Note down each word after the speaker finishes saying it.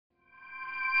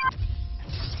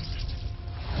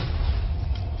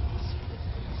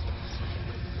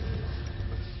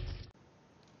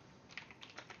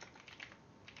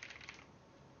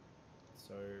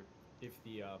if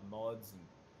the mods and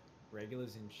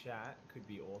regulars in chat could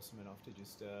be awesome enough to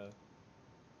just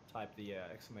type the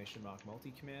exclamation mark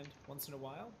multi command once in a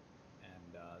while,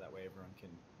 and that way everyone can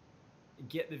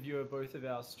get the view of both of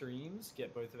our streams,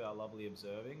 get both of our lovely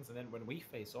observings, and then when we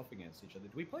face off against each other,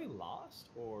 do we play last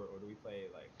or do we play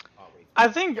like partway I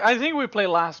through? think we play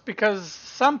last because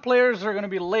some players are gonna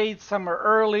be late, some are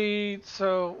early,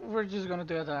 so we're just gonna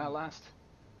do it last.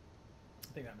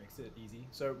 I think that makes it easy.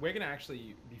 So we're gonna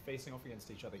actually be facing off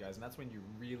against each other, guys, and that's when you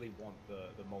really want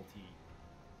the multi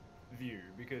view,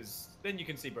 because then you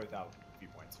can see both our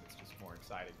viewpoints, and it's just more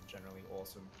exciting and generally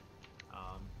awesome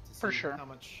to see For sure. how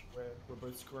much we're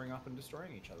both screwing up and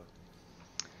destroying each other.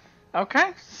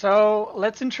 Okay, so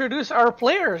let's introduce our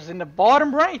players. In the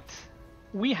bottom right,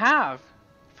 we have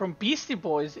from Beastie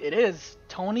Boys. It is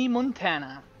Tony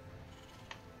Montana.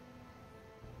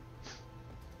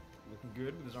 Looking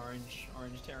good with his orange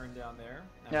Terran down there.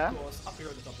 And Yeah. of course, up here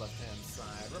at the top left-hand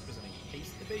side, representing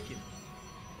Taste the Bacon,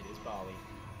 it is Bali.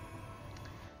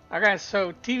 Okay,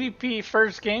 so TVP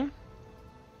first game.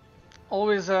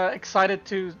 Always excited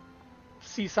to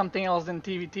see something else than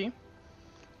TVT,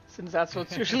 since that's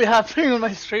what's usually happening on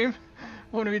my stream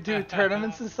when we do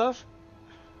tournaments and stuff.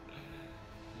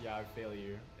 Yeah, I feel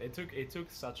you. It took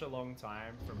such a long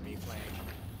time from me playing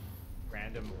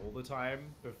random all the time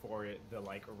before the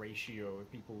like ratio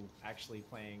of people actually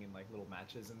playing in like little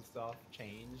matches and stuff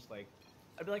changed. Like,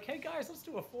 I'd be like, hey guys, let's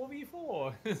do a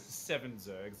 4v4. 7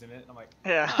 Zergs in it. And I'm like,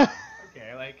 Yeah.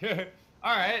 okay, like,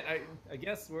 all right, I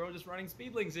guess we're all just running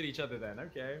speedlings at each other then.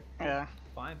 Okay, Yeah.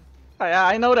 fine. Yeah,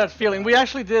 I know that feeling. We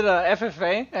actually did a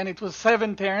FFA, and it was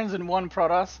 7 Terrans and 1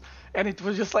 Protoss, and it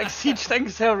was just like siege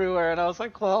tanks everywhere. And I was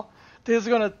like, well, this is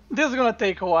gonna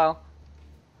take a while.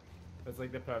 It's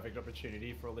like the perfect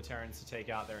opportunity for all the Terrans to take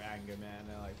out their anger, man.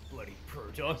 They're like, bloody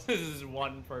Protoss. This is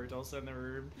 1 Protoss in the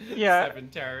room. Yeah. 7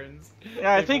 Terrans.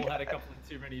 Yeah, I They've think. all had a couple of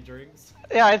too many drinks.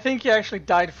 Yeah, I think he actually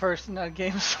died first in that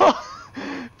game. So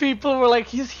people were like,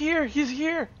 he's here, he's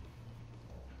here.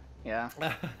 Yeah.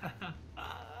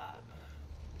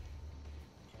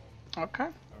 Okay.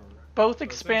 Both So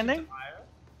expanding. switching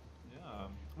to Aya. Yeah.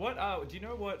 What? Do you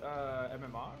know what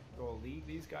MMR or league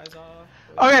these guys are?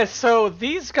 Okay, so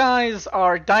these guys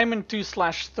are Diamond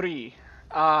 2/3.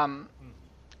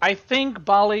 I think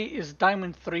Bali is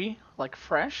Diamond 3, like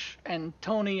fresh, and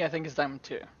Tony I think is Diamond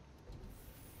 2.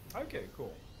 Okay,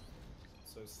 cool.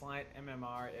 So slight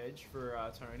MMR edge for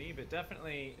Tony, but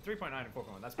definitely 3.9 and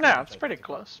 4.1. That's pretty Yeah, much it's pretty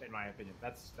identical, close. in my opinion.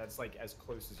 That's like as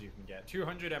close as you can get.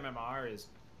 200 MMR is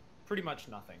pretty much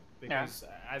nothing, because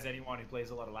as anyone who plays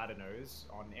a lot of ladder knows,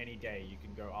 on any day you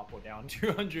can go up or down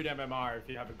 200 MMR if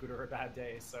you have a good or a bad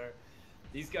day. So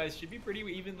these guys should be pretty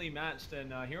evenly matched.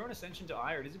 And here on Ascension to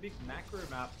Ire, it is a big macro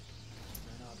map.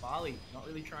 And Bali, not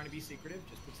really trying to be secretive,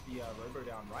 just puts the robo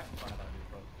down right in front of that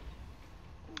group.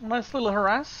 Nice little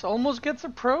harass. Almost gets a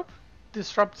probe,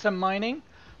 disrupts some mining,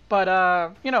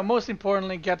 but you know, most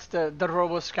importantly gets the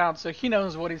robo scout, so he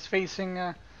knows what he's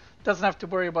facing. Doesn't have to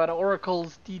worry about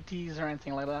oracles, DTs, or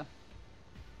anything like that.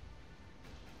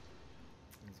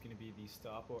 It's going to be the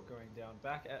starport going down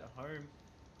back at home.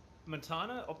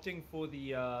 Montana opting for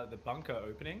the bunker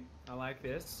opening. I like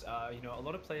this. You know, a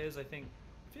lot of players, I think,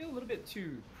 feel a little bit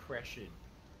too pressured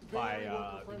by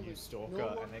the new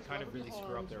Stalker, and they kind of really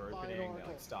screw up their opening.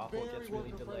 Like starport gets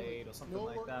really delayed or something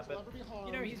like that. But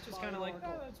you know, he's just kind of like,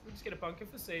 oh, we'll just get a bunker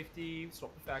for safety,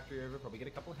 swap the factory over, probably get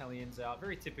a couple Hellions out.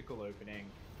 Very typical opening.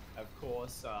 Of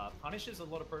course, punishes a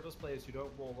lot of Protoss players who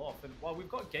don't wall off. And while we've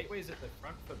got gateways at the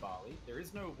front for Bali, there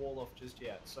is no wall off just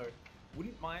yet. So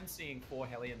wouldn't mind seeing 4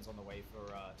 Hellions on the way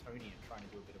for Tony and trying to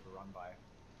do a bit of a run by.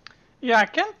 Yeah, I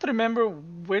can't remember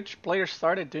which player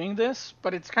started doing this,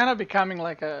 but it's kind of becoming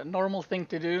like a normal thing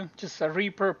to do. Just a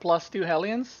Reaper plus 2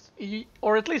 Hellions,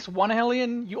 or at least 1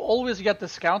 Hellion. You always get the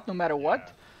Scout no matter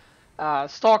what.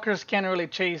 Stalkers can't really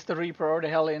chase the Reaper or the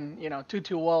Hellion, you know,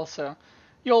 too well, so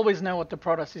you always know what the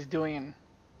Protoss is doing, and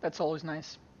that's always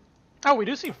nice. Oh, we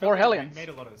do see 4 Hellions. It made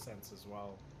a lot of sense as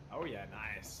well. Oh yeah,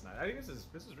 nice. I think this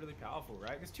is really powerful,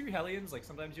 right? Because 2 Hellions, like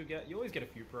sometimes you always get a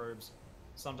few probes,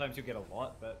 sometimes you get a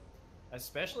lot, but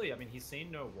especially, I mean, he's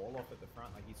seen no wall off at the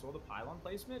front. Like he saw the pylon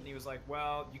placement, and he was like,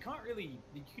 well, you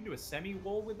can do a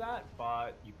semi-wall with that,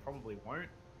 but you probably won't.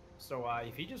 So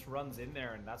if he just runs in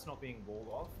there and that's not being walled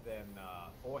off, then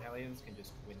 4 Hellions can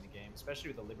just win the game, especially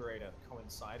with the Liberator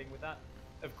coinciding with that.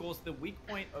 Of course, the weak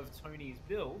point of Tony's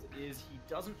build is he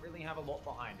doesn't really have a lot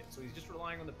behind it. So he's just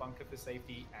relying on the bunker for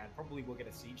safety, and probably will get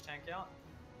a siege tank out.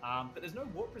 But there's no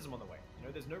Warp Prism on the way. You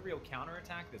know, there's no real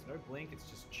counterattack, there's no blink, it's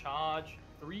just charge.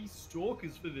 3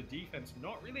 Stalkers for the defense.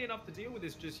 Not really enough to deal with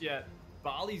this just yet.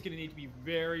 Bali's going to need to be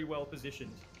very well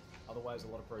positioned Otherwise, a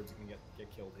lot of probes can get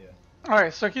killed here.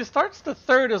 Alright, so he starts the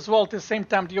third as well at the same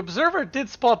time. The observer did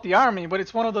spot the army, but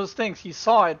it's one of those things. He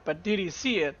saw it, but did he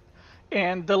see it?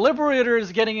 And the Liberator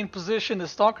is getting in position. The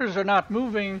Stalkers are not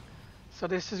moving. So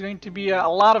this is going to be a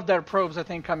lot of their probes, I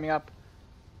think, coming up.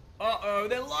 Uh-oh,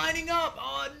 they're lining up!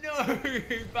 Oh no!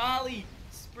 Bali!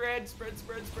 Spread.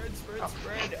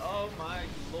 Oh my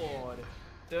lord.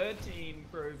 13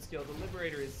 probes killed. The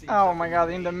Liberator is seen. Oh my god,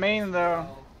 in the main though.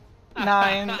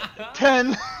 9,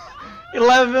 10,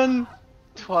 11,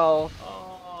 12.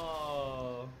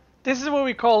 Oh. This is what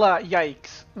we call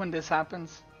yikes when this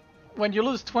happens. When you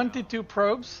lose 22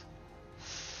 probes,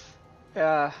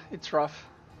 it's rough.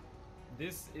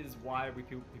 This is why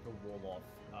people wall off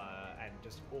and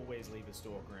just always leave a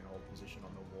Stalker in hold position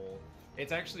on the wall.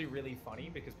 It's actually really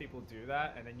funny because people do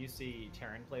that, and then you see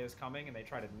Terran players coming and they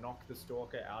try to knock the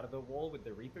Stalker out of the wall with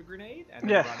the Reaper grenade and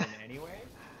then run in anyway.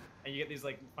 And you get these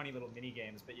like funny little mini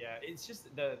games, but yeah, it's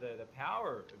just the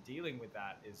power of dealing with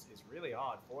that is really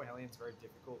hard. 4 Hellions very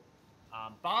difficult.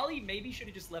 Bali maybe should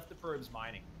have just left the probes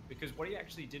mining, because what he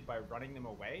actually did by running them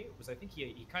away was, I think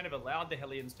he kind of allowed the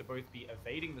Hellions to both be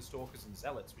evading the Stalkers and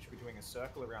Zealots, which were doing a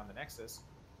circle around the Nexus,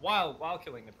 while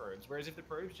killing the probes. Whereas if the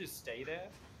probes just stay there,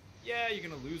 yeah, you're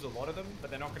going to lose a lot of them,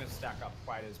 but they're not going to stack up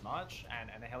quite as much,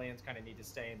 and the Hellions kind of need to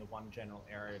stay in the one general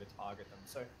area to target them.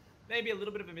 So maybe a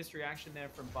little bit of a misreaction there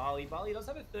from Bali. Bali does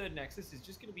have a third Nexus, he's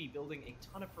just going to be building a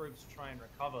ton of probes to try and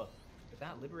recover, but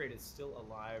that Liberator is still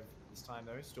alive this time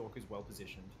though. Stalker's well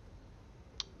positioned.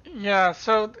 Yeah,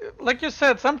 so like you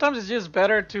said, sometimes it's just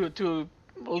better to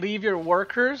leave your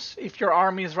workers if your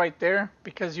army is right there,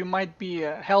 because you might be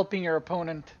helping your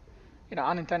opponent,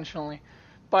 unintentionally.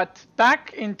 But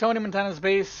back in Tony Montana's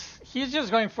base, he's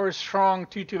just going for a strong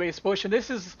 2-2 base push, and this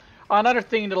is another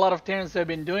thing that a lot of Terrans have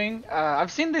been doing.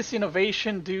 I've seen this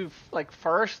innovation do like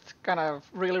first, kind of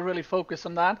really focus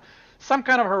on that. Some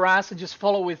kind of harass and just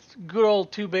follow with good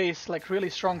old 2 base, like really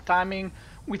strong timing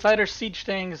with either siege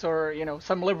tanks or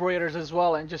some Liberators as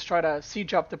well, and just try to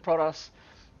siege up the Protoss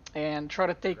and try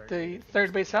to take the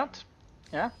third base out.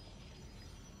 Yeah.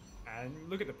 And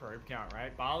look at the probe count,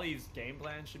 right? Bali's game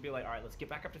plan should be like, all right, let's get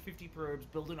back up to 50 probes,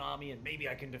 build an army, and maybe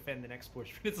I can defend the next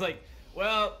push. But it's like,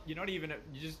 well, you're not even,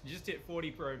 you just hit 40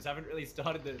 probes, haven't really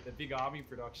started the big army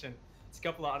production. It's a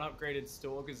couple of unupgraded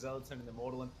Stalkers, Zealots, and the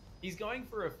Mortal, and he's going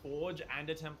for a Forge and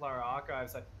a Templar Archive.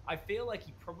 So I feel like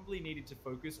he probably needed to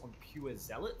focus on pure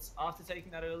Zealots after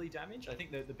taking that early damage. I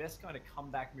think the best kind of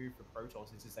comeback move for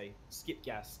Protoss is to say, skip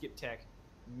gas, skip tech,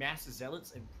 mass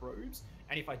Zealots and probes,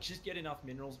 and if I just get enough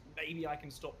minerals, maybe I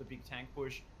can stop the big tank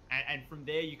push, and from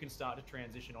there you can start to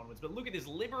transition onwards. But look at this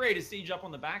Liberator siege up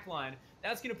on the back line.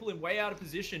 That's going to pull him way out of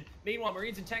position. Meanwhile,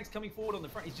 Marines and tanks coming forward on the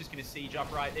front. He's just going to siege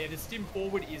up right there. The stim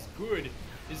forward is good.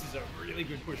 This is a really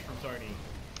good push from Tony.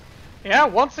 Yeah,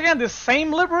 once again, the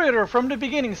same Liberator from the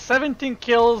beginning. 17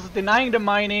 kills, denying the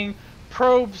mining,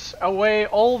 probes away,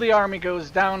 all the army goes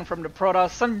down from the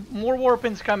Protoss. Some more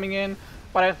Warpins coming in,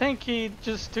 but I think he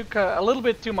just took a little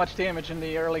bit too much damage in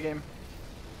the early game.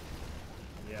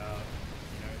 Yeah,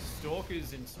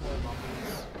 Stalkers in small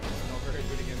numbers is not very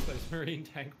good against those Marine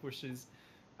tank pushes.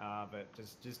 But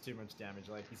just too much damage,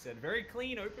 like he said. Very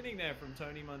clean opening there from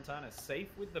Tony Montana. Safe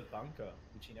with the bunker,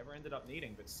 which he never ended up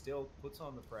needing, but still puts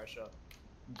on the pressure.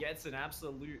 Gets an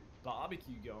absolute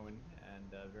barbecue going,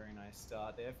 and a very nice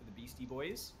start there for the Beastie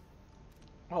Boys.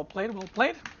 Well played, well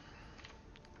played.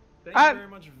 Thank you very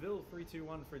much,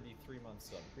 Vil321, for the 3-month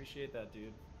sub. Appreciate that,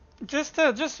 dude.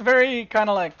 Just very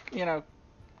kind of like,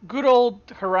 good old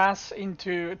harass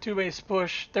into 2-base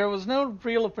push. There was no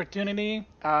real opportunity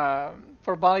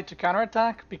for Bali to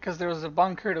counterattack because there was a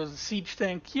bunker, there was a siege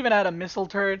tank, he even had a missile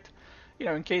turret,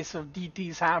 in case of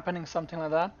DTs happening, something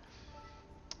like that.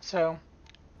 So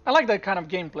I like that kind of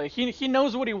gameplay. He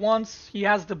knows what he wants, he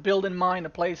has the build in mind,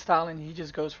 the play style, and he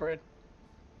just goes for it.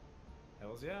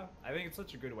 Hells yeah. I think it's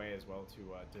such a good way as well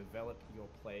to develop your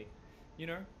play.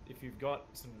 If you've got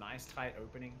some nice tight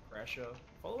opening pressure,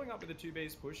 following up with a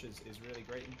 2-base push is really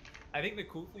great. And I think the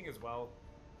cool thing as well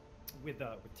with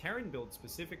Terran build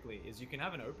specifically is you can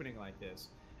have an opening like this,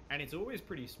 and it's always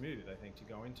pretty smooth, I think, to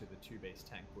go into the 2-base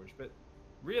tank push. But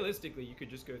realistically, you could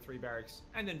just go 3 barracks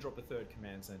and then drop a 3rd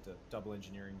command center, double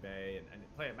engineering bay, and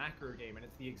play a macro game, and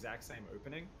it's the exact same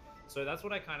opening. So that's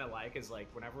what I kind of like, is like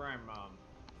whenever I'm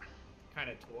kind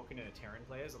of talking to Terran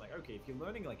players, I'm like, okay, if you're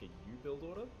learning like a U build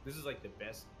order, this is like the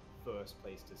best first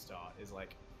place to start, is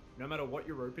like, no matter what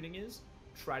your opening is,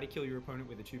 try to kill your opponent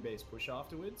with a 2-base push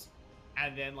afterwards,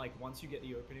 and then like once you get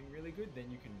the opening really good, then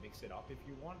you can mix it up if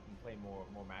you want and play more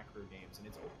macro games, and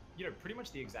it's pretty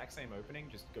much the exact same opening,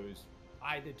 just goes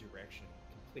either direction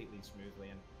completely smoothly.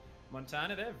 And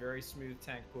Montana there, very smooth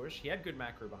tank push. He had good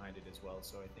macro behind it as well,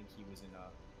 so I think he was in a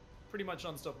pretty much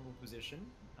unstoppable position.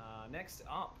 Next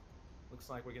up, looks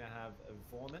like we're going to have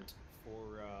a Vormint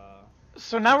for...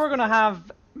 So now we're going to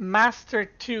have Master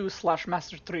 2 /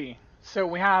 Master 3. So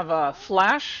we have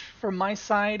Flash from my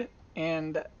side,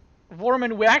 and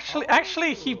Vormint, we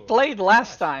actually he played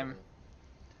last time.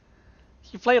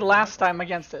 He played last time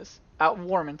against us.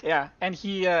 Vormint, yeah. And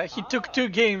he took 2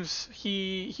 games.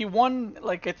 He won,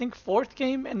 like, I think 4th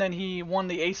game, and then he won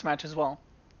the ace match as well.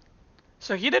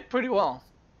 So he did pretty well.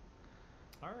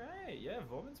 Alright, yeah,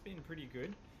 Vormint's been pretty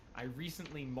good. I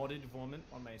recently modded Vormint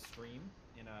on my stream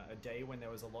in a day when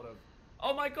there was a lot of,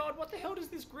 oh my god, what the hell does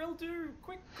this grill do?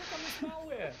 Quick on this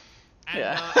malware! And,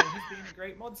 Yeah. And he's been a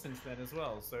great mod since then as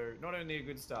well. So not only a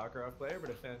good StarCraft player, but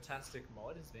a fantastic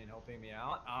mod has been helping me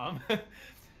out.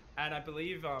 And I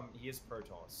believe he is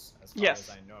Protoss, as far as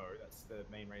I know. That's the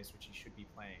main race which he should be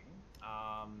playing.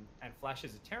 And Flash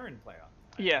is a Terran player.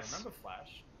 I remember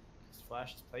Flash.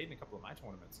 Flash has played in a couple of my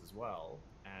tournaments as well.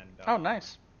 And oh,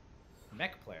 nice.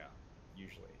 Mech player,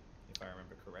 usually, if I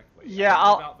remember correctly. Yeah,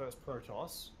 about versus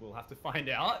Protoss, we'll have to find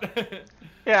out.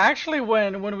 Yeah, actually,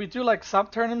 when we do like sub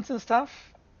tournaments and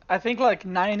stuff, I think like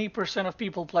 90% of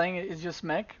people playing it is just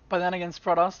mech. But then against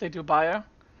Protoss, they do bio.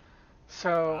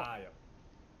 So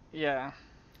yeah.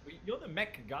 Well, you're the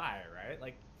mech guy, right?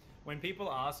 Like, when people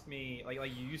ask me, like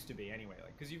you used to be anyway,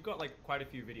 like, because you've got like quite a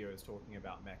few videos talking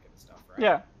about mech and stuff, right?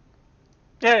 Yeah.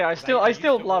 Yeah, I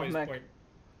still love mech.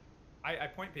 I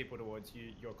point people towards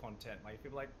your content. Like,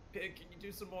 people are like, Pig, can you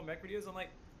do some more mech videos? I'm like,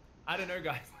 I don't know,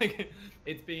 guys. Like,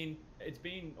 it's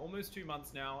been almost 2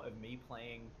 months now of me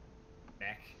playing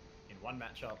mech in one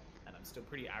matchup, and I'm still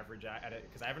pretty average at it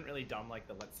because I haven't really done like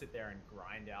the let's sit there and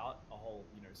grind out a whole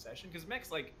session. Because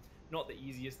mech's like not the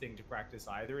easiest thing to practice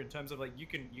either. In terms of like you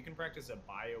can practice a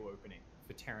bio opening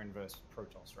for Terran versus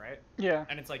Protoss, right? Yeah.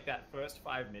 And it's like that first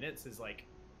 5 minutes is like,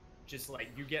 just like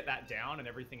you get that down and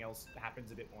everything else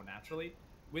happens a bit more naturally.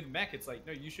 With mech, it's like,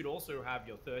 no, you should also have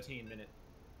your 13-minute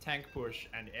tank push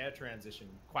and air transition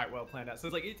quite well planned out. So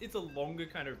it's like it's a longer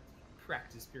kind of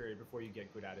practice period before you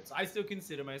get good at it. So I still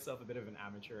consider myself a bit of an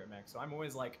amateur at mech. So I'm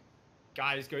always like,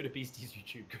 guys, go to Beastie's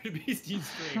YouTube, go to Beastie's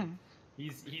stream.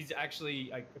 He's actually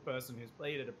like a person who's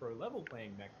played at a pro level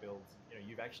playing mech builds.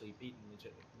 You've actually beaten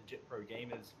legit pro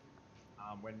gamers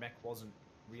when mech wasn't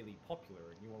really popular,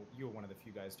 and you were one of the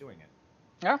few guys doing it.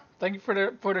 Yeah, thank you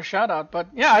for the shout out. But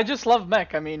yeah, I just love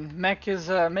mech. I mean, mech is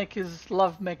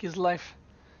love, mech is life.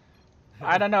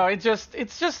 I don't know. It's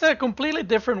just a completely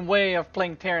different way of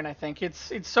playing Terran. I think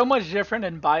it's so much different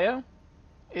in bio.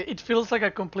 It feels like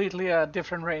a completely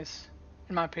different race,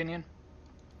 in my opinion.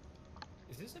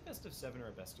 Is this a best of 7 or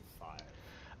a best of 5?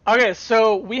 Okay,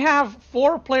 so we have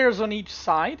 4 players on each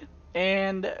side.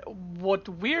 And what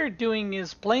we're doing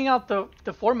is playing out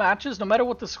the 4 matches, no matter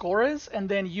what the score is, and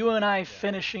then you and I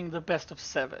finishing the best of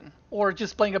 7. Or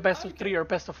just playing a best of 3 or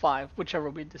best of 5, whichever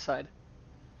we decide.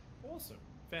 Awesome.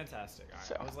 Fantastic. All right.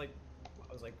 So. I was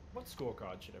like, what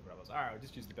scorecard should I put? I was like, all right, I'll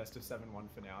just use the best of 7 one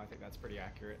for now. I think that's pretty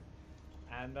accurate.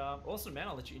 And awesome, man.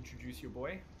 I'll let you introduce your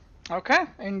boy. Okay.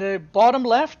 In the bottom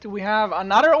left, we have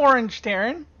another orange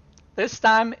Terran. This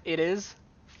time, it is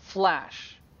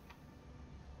Flash.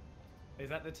 Is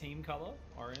that the team color?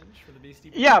 Orange for the Beastie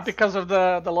Boys? Yeah, because of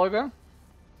the logo.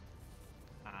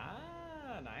 Ah,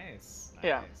 nice.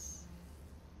 Yeah.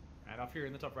 And up here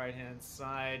in the top right-hand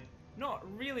side, not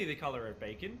really the color of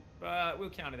bacon, but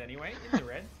we'll count it anyway. In the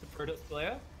red, the Protoss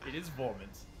player, it is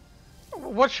Vormint.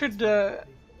 What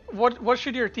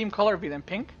should your team color be then?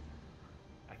 Pink?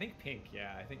 I think pink,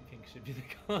 yeah. I think pink should be the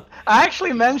color. I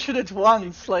actually mentioned it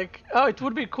once, like, oh, it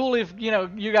would be cool if,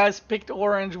 you guys picked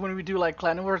orange when we do, like,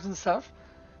 clan wars and stuff.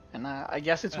 And I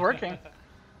guess it's working.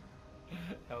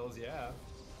 Hells yeah.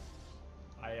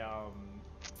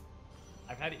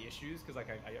 I've had issues, because, like,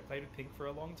 I played with pink for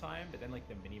a long time, but then, like,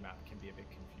 the minimap can be a bit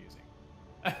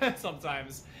confusing.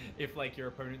 Sometimes, if, like, your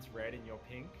opponent's red and you're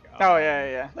pink. Oh,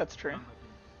 yeah, that's true. Like,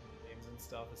 games and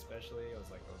stuff, especially, I was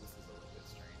like, oh, this is a little bit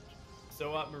strange.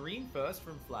 So, Marine first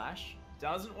from Flash.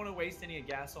 Doesn't want to waste any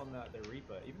gas on the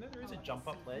Reaper. Even though there is a jump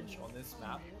up ledge on this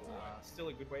map, still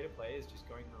a good way to play is just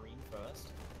going Marine first.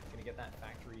 Gonna get that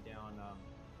factory down.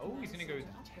 Oh, he's gonna go.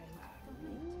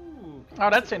 Ooh, oh,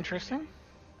 that's interesting.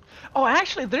 Oh,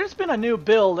 actually, there's been a new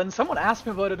build, and someone asked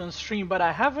me about it on stream, but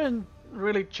I haven't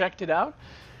really checked it out.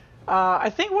 I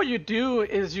think what you do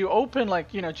is you open,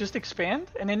 like, just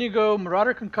expand, and then you go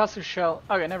Marauder Concussive Shell.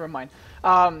 Okay, never mind.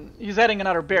 He's adding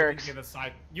another barracks.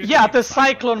 Yeah, the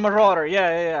Cyclone Marauder.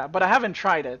 Yeah. But I haven't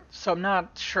tried it, so I'm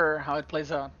not sure how it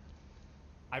plays out.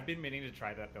 I've been meaning to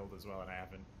try that build as well, and I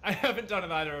haven't. I haven't done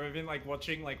it either. I've been like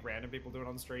watching like random people do it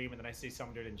on stream, and then I see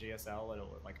someone do it in GSL or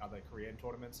like other Korean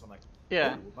tournaments, and I'm like,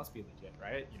 yeah, it must be legit,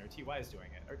 right? You know, TY is doing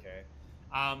it. Okay.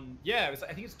 Yeah,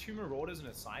 I think it's 2 Marauders and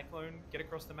a Cyclone get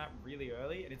across the map really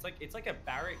early, and it's like a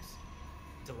barracks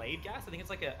delayed gas. I think it's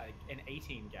like an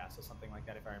 18 gas or something like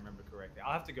that, if I remember correctly.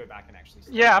 I'll have to go back and actually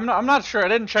see. Yeah, I'm not sure. I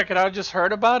didn't check it out. I just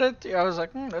heard about it. I was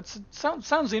like,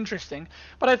 sounds interesting.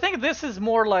 But I think this is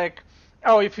more like,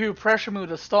 oh, if you pressure move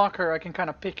the Stalker, I can kind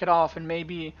of pick it off and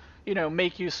maybe, you know,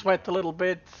 make you sweat a little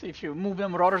bit. If you move the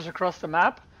Marauders across the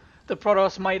map, the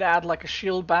Protoss might add like a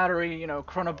shield battery, you know,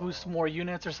 chrono boost more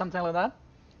units or something like that.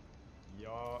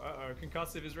 Uh-oh,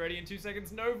 Concussive is ready in 2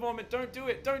 seconds. No, Vomit, don't do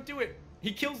it, don't do it.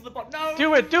 He kills the bot. No!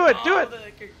 Do it, do it, do it!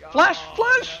 Flash,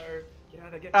 flash! No. Get out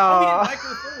of there, get out. Oh, he didn't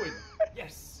micro forward.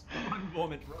 Yes, one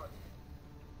Vomit run.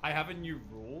 I have a new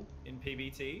rule in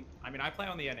PBT. I mean, I play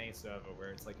on the NA server where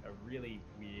it's like a really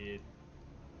weird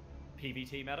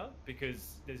PBT meta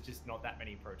because there's just not that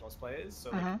many Protoss players. So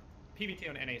like, PBT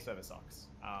on NA server sucks.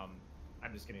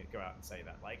 I'm just gonna go out and say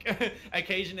that. Like,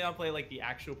 occasionally I'll play like the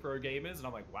actual pro gamers, and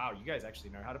I'm like, wow, you guys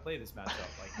actually know how to play this matchup.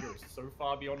 Like, you're so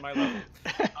far beyond my level.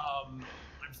 I'm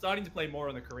starting to play more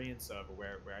on the Korean server,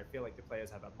 where I feel like the players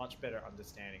have a much better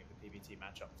understanding of the PBT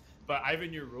matchup. But I have a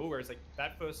new rule where it's like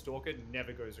that first Stalker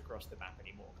never goes across the map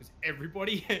anymore because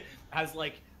everybody has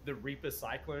like the Reaper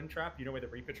Cyclone trap. You know where the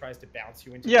Reaper tries to bounce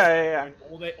you into. Yeah.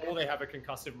 Or they have a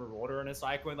concussive Marauder and a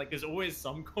Cyclone. Like, there's always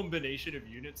some combination of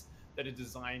units that are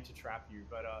designed to trap you.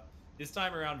 But this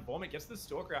time around, Vomit gets the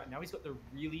Stalker out. Now he's got the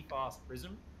really fast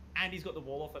Prism, and he's got the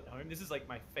wall off at home. This is like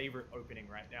my favorite opening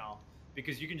right now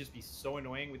because you can just be so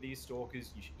annoying with these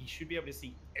Stalkers. He should be able to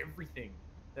see everything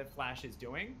that Flash is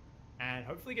doing, and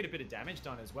hopefully get a bit of damage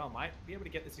done as well. Might be able to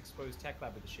get this exposed tech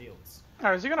lab with the shields.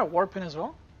 Oh, is he gonna warp in as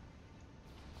well?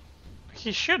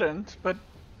 He shouldn't, but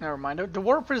never mind. The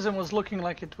War Prism was looking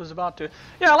like it was about to.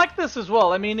 Yeah, I like this as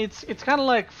well. I mean, it's kind of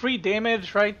like free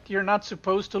damage, right? You're not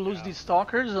supposed to lose these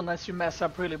Stalkers unless you mess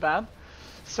up really bad.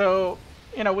 So,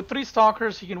 you know, with 3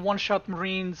 Stalkers, you can one-shot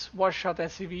Marines, one-shot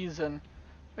SCVs, and,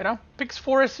 you know, picks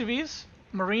 4 SCVs.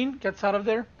 Marine gets out of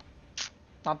there.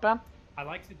 Not bad. I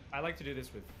like to do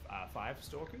this with 5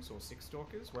 Stalkers or 6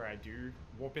 Stalkers, where I do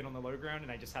warp in on the low ground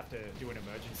and I just have to do an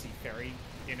emergency ferry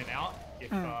in and out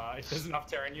if there's enough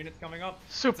Terran units coming up.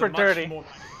 Super it's a dirty. Much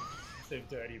more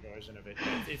dirty version of it.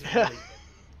 It's really good.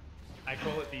 I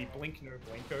call it the blink no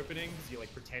blink opening because you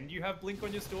like pretend you have blink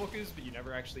on your Stalkers, but you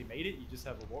never actually made it. You just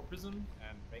have a warp prism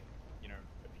and make, you know,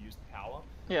 abuse the power.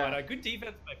 Yeah. But good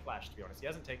defense by Flash, to be honest. He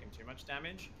hasn't taken too much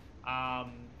damage.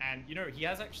 And you know, he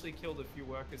has actually killed a few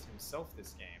workers himself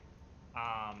this game.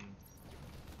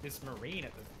 This Marine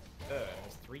at the third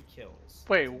has 3 kills.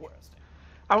 Wait,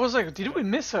 I was like, did we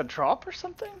miss a drop or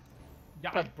something?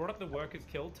 Yeah, I brought up the workers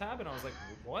killed tab and I was like,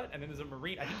 what? And then there's a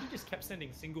Marine. I think he just kept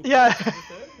sending single yeah. to the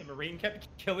third. The Marine kept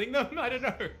killing them. I don't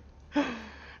know.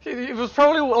 It was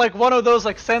probably like one of those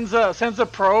like sends a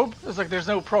probe. It's like there's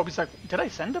no probe. He's like, did I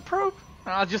send a probe?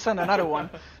 I'll just send another one.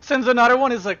 Sends another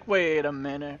one. Is like, wait a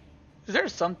minute. Is there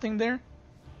something there?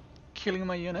 Killing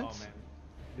my units? Oh man,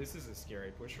 this is a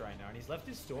scary push right now. And he's left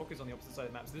his Stalkers on the opposite side of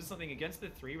the map. So this is something against the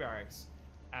 3 barracks.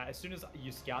 As soon as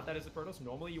you scout that as a Protoss,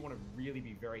 normally you want to really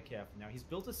be very careful. Now he's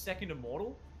built a second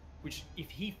Immortal, which if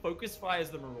he focus fires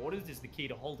the Marauders is the key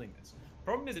to holding this.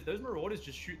 Problem is if those Marauders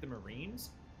just shoot the Marines,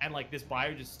 and like this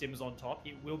bio just stims on top,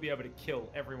 it will be able to kill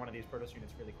every one of these Protoss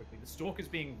units really quickly. The Stalker's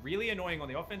being really annoying on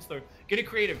the offense though, gonna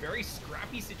create a very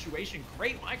scrappy situation.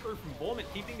 Great micro from Vomit,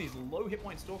 keeping these low hit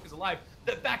point Stalkers alive.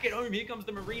 But back at home, here comes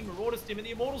the Marine Marauder stim, and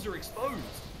the Immortals are exposed.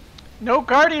 No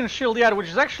Guardian Shield yet, which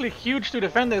is actually huge to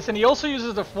defend this, and he also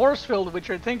uses the Force Field,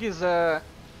 which I think is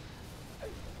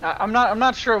I'm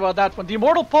not sure about that one. The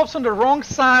Immortal pops on the wrong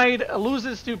side,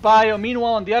 loses to Bio.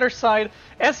 Meanwhile, on the other side,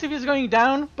 SCV is going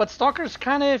down, but Stalker's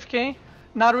kind of AFK,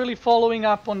 not really following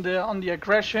up on the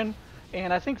aggression,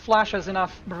 and I think Flash has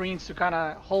enough Marines to kind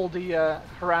of hold the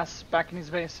harass back in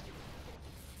his base.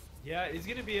 Yeah, it's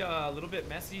going to be a little bit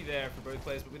messy there for both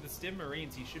players, but with the Stim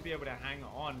Marines, he should be able to hang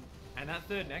on. And that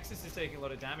third Nexus is taking a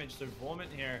lot of damage, so Vomit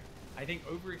here, I think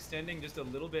overextending just a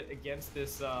little bit against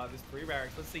this this 3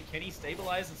 barracks. Let's see, can he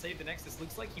stabilize and save the Nexus?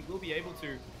 Looks like he will be able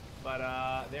to, but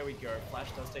there we go. Flash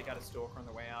does take out a Stalker on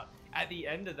the way out. At the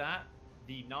end of that,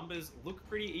 the numbers look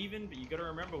pretty even, but you got to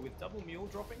remember with double Mule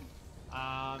dropping,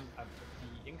 the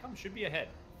income should be ahead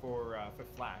for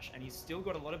Flash, and he's still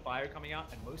got a lot of bio coming out,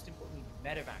 and most importantly,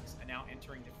 Medivacs are now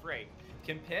entering the fray.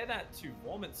 Compare that to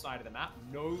Vomit's side of the map,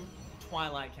 no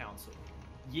Twilight Council.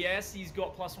 Yes, he's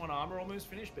got +1 armor almost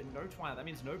finished, but no Twilight. That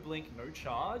means no blink, no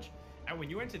charge. And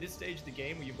when you enter this stage of the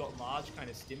game where you've got large kind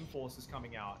of stim forces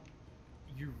coming out,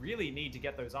 you really need to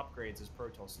get those upgrades as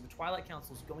Protoss. So the Twilight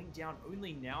Council is going down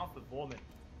only now for Vormund.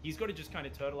 He's got to just kind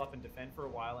of turtle up and defend for a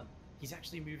while, and he's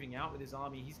actually moving out with his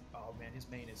army. Oh man, his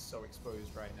main is so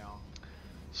exposed right now.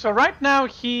 So right now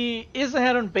he is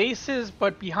ahead on bases,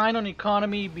 but behind on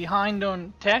economy, behind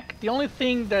on tech. The only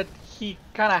thing that he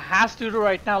kind of has to do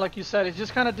right now, like you said, is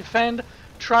just kind of defend,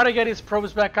 try to get his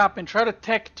probes back up, and try to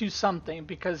tech to something,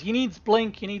 because he needs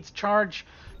blink, he needs charge,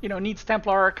 you know, needs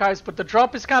Templar Archives, but the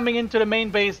drop is coming into the main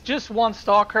base, just one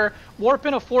Stalker,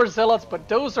 warping of 4 Zealots, but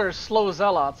those are slow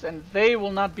Zealots, and they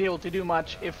will not be able to do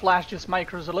much if Flash just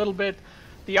micros a little bit.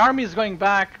 The army is going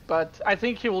back, but I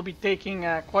think he will be taking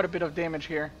quite a bit of damage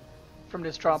here from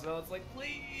this drop. Zealots like,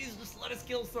 please, just let us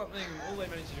kill something. All they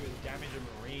managed to do is damage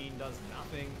a Marine, does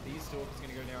nothing. These Stalkers going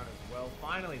to go down as well.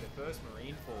 Finally, the first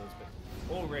Marine falls,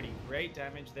 but already great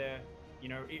damage there. You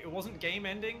know, it wasn't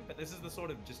game-ending, but this is the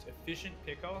sort of just efficient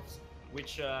pickoffs,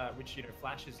 which you know,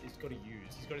 Flash is got to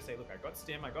use. He's got to say, look, I got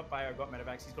Stim, I got Bio, I got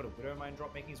Medivacs. He's got a Widow Mine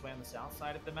drop making his way on the south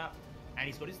side of the map, and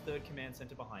he's got his 3rd command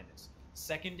center behind us.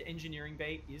 2nd engineering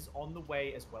bay is on the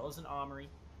way, as well as an armory.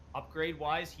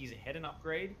 Upgrade-wise, he's ahead in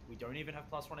upgrade. We don't even have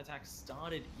 +1 attacks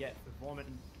started yet for Vormund.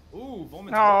 Ooh,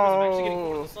 Vormund's actually getting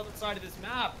caught on the southern side of this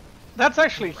map. That's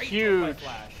actually huge.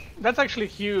 That's actually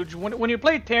huge. When you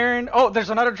play Terran, oh, there's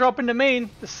another drop in the main.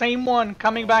 The same one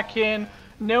coming back in.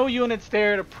 No units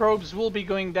there. The probes will be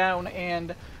going down,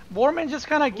 and Vormund just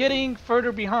kind of getting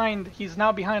further behind. He's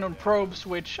now behind on probes,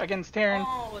 which against Terran.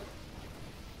 Oh,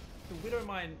 the Widow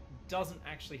Mine doesn't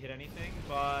actually hit anything,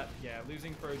 but yeah,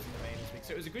 losing probes in the main is big.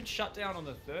 So it was a good shutdown on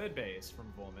the 3rd base from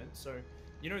Vormund. So,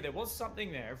 you know, there was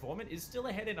something there. Vormund is still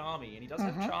ahead in army, and he does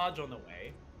have charge on the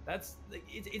way.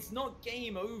 It's not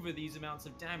game over, these amounts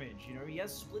of damage. You know, he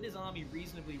has split his army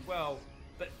reasonably well,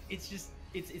 but it's just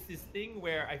it's this thing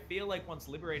where I feel like once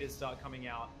Liberators start coming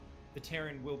out, the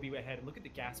Terran will be ahead. And look at the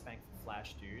gas bank for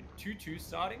Flash, dude. 2-2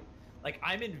 starting. Like,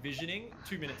 I'm envisioning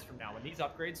 2 minutes from now when these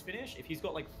upgrades finish, if he's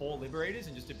got like 4 Liberators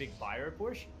and just a big bio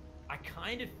push, I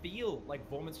kind of feel like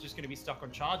Vormund's just going to be stuck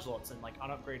on charge lots and like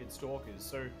unupgraded Stalkers.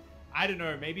 So I don't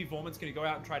know, maybe Vormund's going to go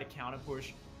out and try to counter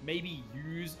push, maybe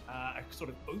use a sort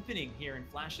of opening here in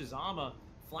Flash's armor.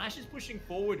 Flash is pushing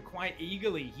forward quite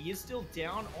eagerly. He is still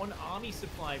down on army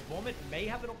supply. Vormund may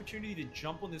have an opportunity to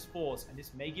jump on this force, and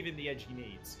this may give him the edge he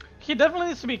needs. He definitely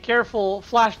needs to be careful,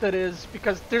 Flash that is,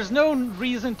 because there's no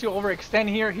reason to overextend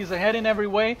here. He's ahead in every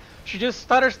way. Should just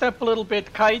stutter step a little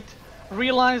bit, kite,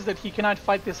 realize that he cannot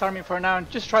fight this army for now,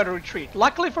 and just try to retreat.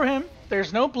 Luckily for him,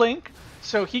 there's no blink,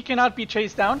 so he cannot be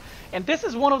chased down. And this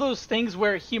is one of those things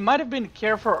where he might have been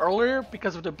careful earlier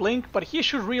because of the blink, but he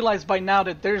should realize by now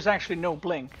that there's actually no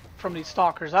blink from these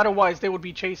Stalkers. Otherwise, they would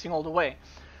be chasing all the way.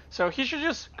 So he should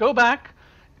just go back,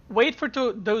 wait for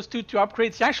those two to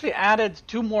upgrade. He actually added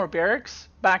 2 more barracks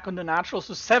back on the natural,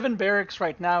 so 7 barracks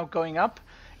right now going up.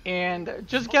 And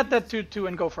just get that 2-2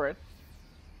 and go for it.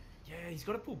 Yeah, he's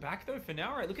got to pull back though for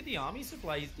now, right? Look at the army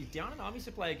supply. He's down in army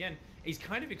supply again. He's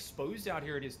kind of exposed out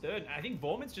here at his 3rd. I think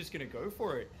Vormund's just going to go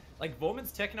for it. Like,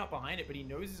 Vormund's teching up behind it, but he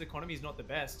knows his economy is not the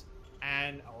best.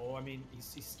 And, oh, I mean,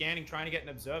 he's scanning, trying to get an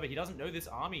observer. He doesn't know this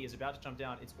army is about to jump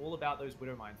down. It's all about those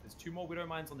Widow Mines. There's 2 more Widow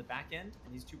Mines on the back end,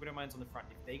 and these 2 Widow Mines on the front.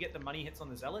 If they get the money hits on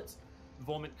the Zealots,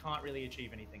 Vormund can't really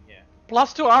achieve anything here.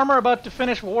 +2 armor about to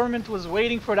finish. Vormund was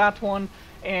waiting for that one,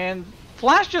 and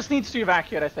Flash just needs to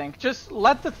evacuate, I think. Just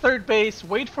let the 3rd base,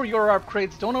 wait for your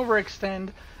upgrades, don't overextend,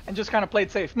 and just kind of play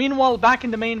it safe. Meanwhile, back in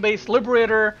the main base,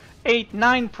 Liberator, 8,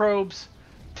 9 probes,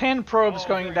 10 probes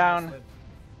going down. Nice.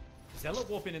 Zealot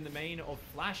warping in the main of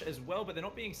Flash as well, but they're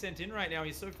not being sent in right now.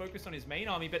 He's so focused on his main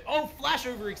army, but oh, Flash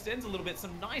overextends a little bit.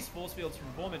 Some nice force fields from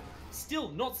Vormund. Still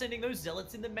not sending those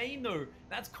Zealots in the main though.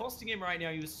 That's costing him right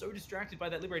now. He was so distracted by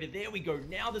that Liberator. There we go.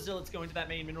 Now the Zealots go into that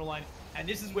main mineral line, and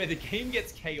this is where the game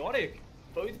gets chaotic.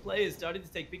 Both players started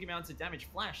to take big amounts of damage.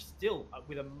 Flash still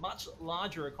with a much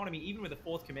larger economy, even with a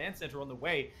 4th command center on the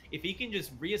way. If he can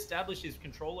just reestablish his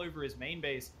control over his main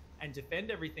base and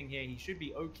defend everything here, he should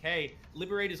be okay.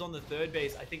 Liberator's on the 3rd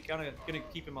base. I think gonna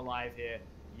keep him alive here.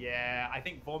 Yeah, I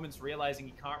think Vormund's realizing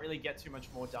he can't really get too much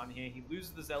more done here. He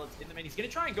loses the Zealots in the main. He's gonna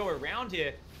try and go around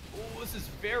here. Oh, this is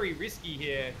very risky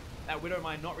here. That Widow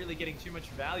Mine not really getting too much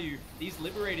value. These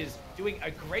Liberators doing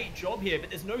a great job here, but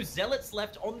there's no Zealots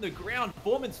left on the ground.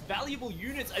 Vormund's valuable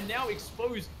units are now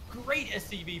exposed. Great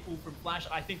SCV pull from Flash.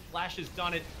 I think Flash has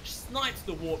done it. Snipes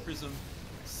the Warp Prism.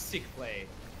 Sick play.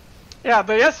 Yeah,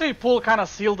 the SCV pool kind of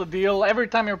sealed the deal. Every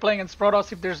time you're playing in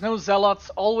Protoss, if there's no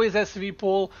Zealots, always SCV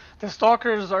pool. The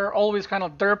Stalkers are always kind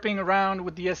of derping around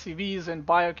with the SCVs, and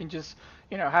Bio can just,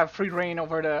 you know, have free reign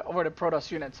over the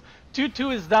Protoss units.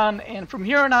 2-2 is done, and from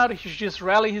here on out, he should just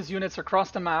rally his units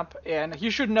across the map, and he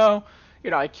should know,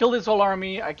 I kill this whole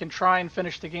army. I can try and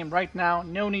finish the game right now.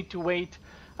 No need to wait.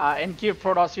 And give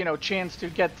Protoss, chance to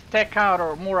get tech out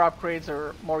or more upgrades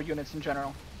or more units in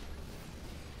general.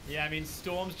 Yeah, I mean,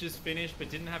 Storms just finished, but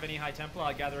didn't have any High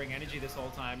Templar gathering energy this whole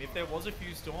time. If there was a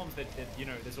few Storms, that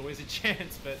there's always a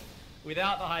chance, but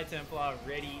without the High Templar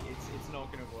ready, it's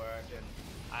not going to work.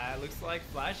 And looks like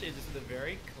Flash is just a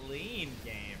very clean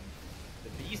game.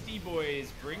 The Beastie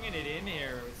Boys bringing it in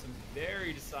here with some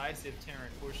very decisive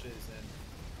Terran pushes, and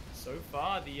so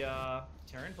far the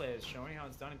Terran players showing how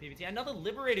it's done in PvT. Another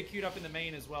Liberator queued up in the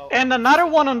main as well. And another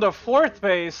one on the 4th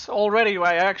base already.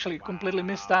 I actually completely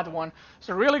missed that one.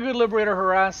 So really good Liberator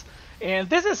harass. And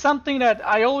this is something that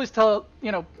I always tell,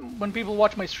 when people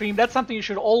watch my stream, that's something you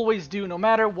should always do, no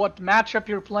matter what matchup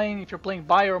you're playing, if you're playing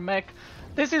Buy or Mech.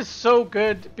 This is so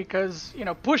good because,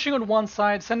 pushing on one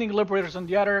side, sending Liberators on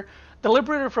the other. The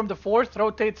Liberator from the 4th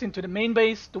rotates into the main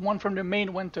base, the one from the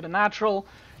main went to the natural,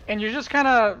 and you're just kind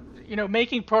of,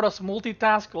 making Protoss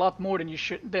multitask a lot more than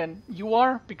you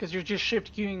are, because you're just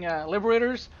shift queuing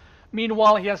Liberators.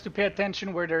 Meanwhile, he has to pay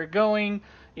attention where they're going,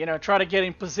 try to get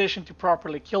in position to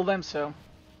properly kill them, so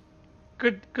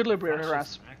good Liberator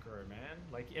harass. Macro, man.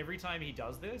 Like, every time he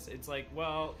does this, it's like,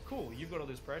 well, cool, you've got all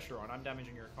this pressure on, I'm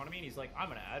damaging your economy, and he's like, I'm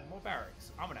gonna add more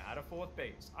barracks, I'm gonna add a 4th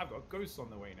base, I've got ghosts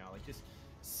on the way now. Like, just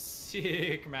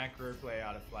sick macro play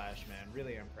out of Flash, man.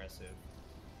 Really impressive.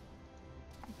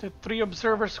 The 3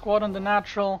 Observer squad on the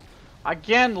natural.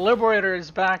 Again, Liberator is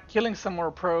back, killing some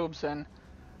more probes, and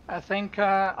I think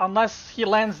unless he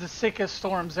lands the sickest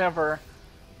storms ever,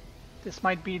 this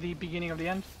might be the beginning of the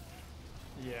end.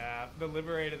 Yeah, the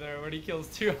Liberator though, when he kills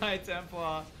 2 High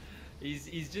Templar,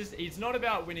 he's not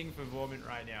about winning for Vormint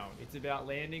right now. It's about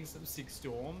landing some sick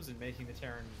storms and making the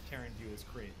Terran viewers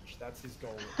cringe. That's his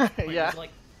goal. Yeah. He's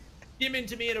like, stim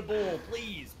into me in a ball,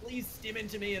 please stim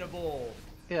into me in a ball.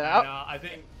 Yeah. And,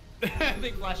 I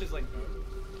think Flash is like,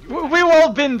 we've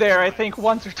all been there, I think,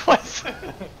 once or twice.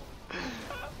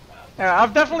 Yeah,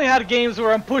 I've definitely had games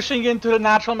where I'm pushing into the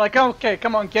natural. I'm like, okay,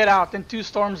 come on, get out. And 2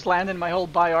 storms land and my whole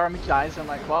Buy army dies. I'm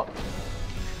like, well,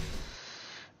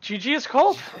 GG is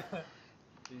cold.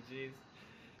 GG's.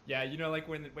 Yeah, like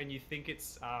when you think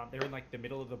it's they're in like the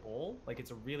middle of the ball, like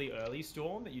it's a really early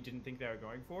storm that you didn't think they were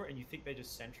going for, and you think they're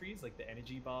just sentries, like the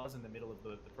energy bars in the middle of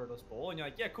the Protoss ball, and you're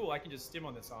like, yeah, cool, I can just stim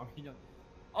on this army. And you're like,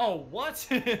 oh, what?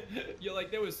 You're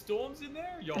like, there was storms in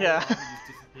there? Your whole army just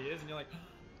disappears, and you're like,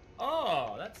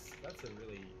 oh, that's a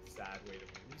really sad way to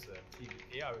lose a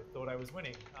PvP. I thought I was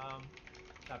winning.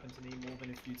 Happened to me more than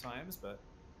a few times, but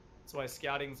that's why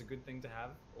scouting is a good thing to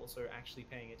have. Also, actually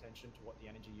paying attention to what the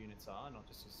energy units are, not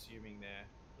just assuming they're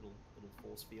little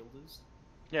force fielders.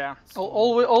 Yeah,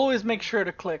 always make sure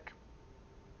to click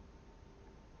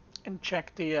and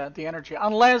check the energy,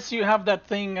 unless you have that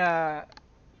thing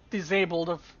disabled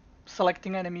of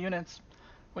selecting enemy units,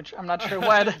 which I'm not sure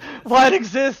why it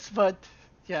exists, but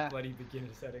yeah. Bloody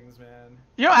beginner settings, man.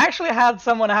 I actually had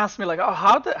someone ask me like, oh,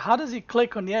 how does he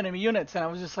click on the enemy units? And I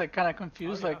was just like kind of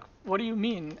confused, like, what do you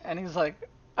mean? And he's like,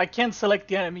 I can't select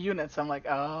the enemy units. I'm like,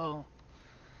 oh.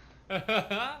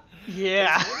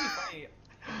 Yeah. It's really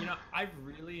funny. I've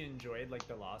really enjoyed like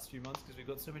the last few months because we've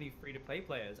got so many free-to-play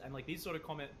players, and like these sort of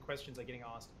questions are getting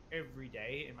asked every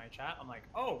day in my chat. I'm like,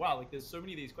 oh wow, like there's so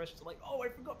many of these questions. I'm like, oh, I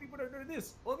forgot people don't know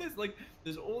this or this. Like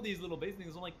there's all these little basic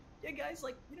things. I'm like, yeah, guys,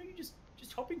 like you just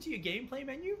hop into your gameplay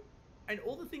menu, and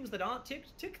all the things that aren't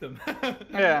ticked, tick them.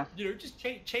 Yeah. Just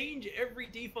change every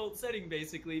default setting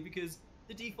basically because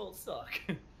the defaults suck.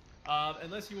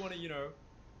 Unless you want to,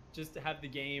 just to have the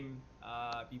game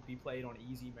be played on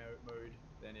easy mode,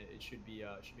 then it should be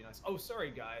nice. Oh,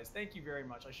 sorry guys, thank you very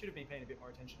much. I should have been paying a bit more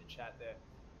attention in chat there.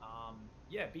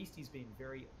 Yeah, Beastie's been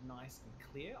very nice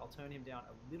and clear. I'll turn him down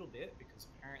a little bit because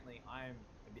apparently I'm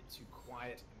a bit too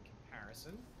quiet in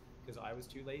comparison because I was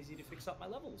too lazy to fix up my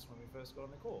levels when we first got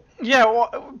on the call. Yeah,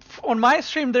 well, on my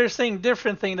stream they're saying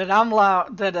different thing, that I'm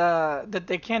loud, that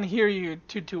they can't hear you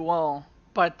too well.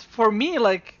 But for me,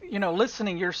 like,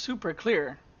 listening, you're super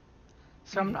clear.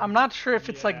 So I'm not sure if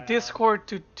it's like Discord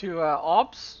to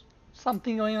OBS,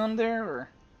 something going on there, or...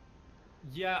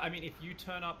 Yeah, I mean, if you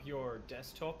turn up your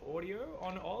desktop audio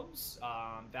on OBS,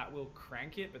 that will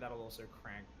crank it, but that'll also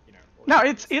crank, No,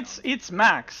 it's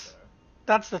max. So.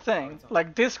 That's the thing.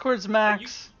 Like Discord's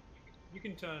max. You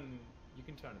can turn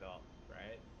it up,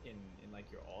 right? In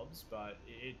like your OBS, but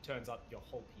it turns up your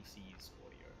whole PC's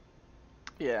audio.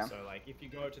 Yeah. So like if you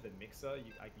go to the mixer,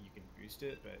 you can boost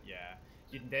it, but yeah.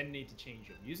 You'd then need to change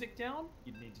your music down.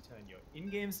 You'd need to turn your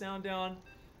in-game sound down.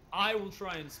 I will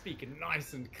try and speak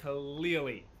nice and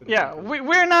clearly. Yeah,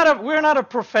 we're not a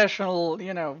professional,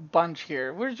 bunch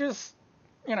here. We're just,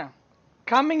 kind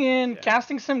coming in, Yeah.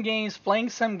 casting some games, playing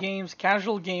some games,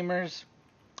 casual gamers.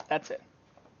 That's it.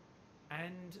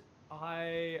 And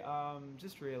I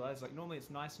just realized, like, normally it's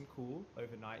nice and cool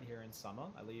overnight here in summer.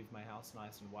 I leave my house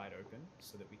nice and wide open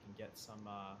so that we can get some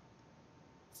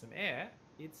air.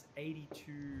 It's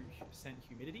 82%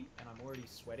 humidity, and I'm already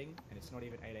sweating, and it's not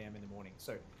even 8 a.m. in the morning.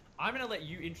 So I'm gonna let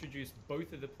you introduce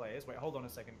both of the players. Wait, hold on a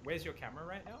second. Where's your camera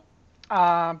right now?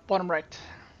 Bottom right.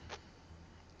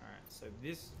 All right. So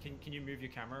this can you move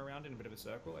your camera around in a bit of a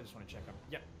circle? I just want to check.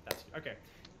 Yep, that's okay.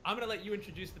 I'm going to let you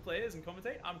introduce the players and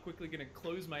commentate. I'm quickly going to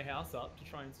close my house up to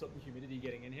try and stop the humidity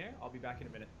getting in here. I'll be back in a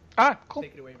minute. Ah, cool.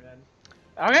 Take it away, man.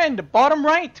 Okay, in the bottom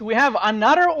right, we have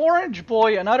another orange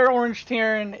boy, another orange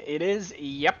Terran. It is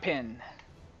Yepin.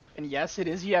 And yes, it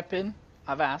is Yepin.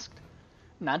 I've asked.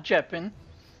 Not Jepin.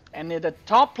 And in the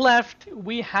top left,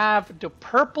 we have the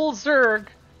purple Zerg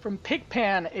from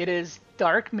PiGPan. It is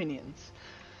Dark Minions.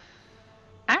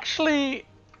 Actually,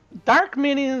 Dark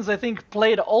Minions, I think,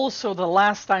 played also the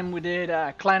last time we did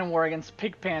Clan War against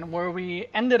PiGPan, where we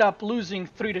ended up losing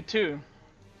 3-2.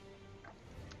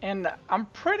 And I'm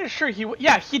pretty sure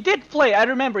he did play. I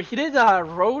remember he did a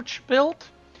Roach build,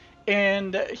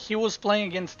 and he was playing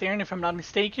against Terran, if I'm not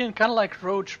mistaken, kind of like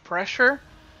Roach Pressure,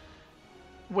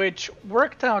 which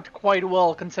worked out quite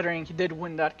well considering he did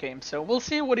win that game. So we'll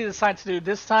see what he decides to do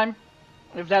this time,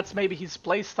 if that's maybe his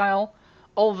playstyle.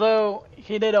 Although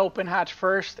he did open hatch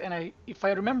first, and if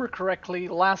I remember correctly,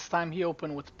 last time he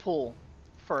opened with pool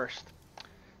first.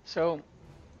 So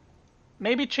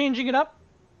maybe changing it up.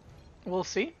 We'll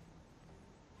see.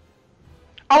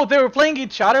 Oh, they were playing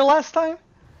each other last time?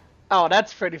 Oh,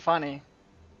 that's pretty funny.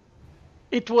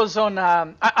 It was on...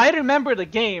 I remember the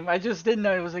game, I just didn't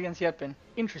know it was against Yepin.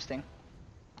 Interesting.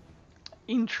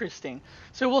 Interesting.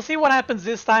 So we'll see what happens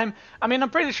this time. I mean, I'm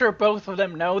pretty sure both of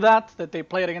them know that they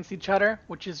played against each other,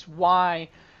 which is why,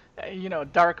 you know,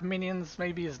 Dark Minions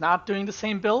maybe is not doing the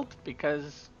same build,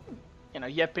 because, you know,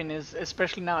 Yepin is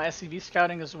especially now SCV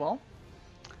scouting as well.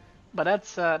 But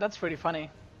that's pretty funny,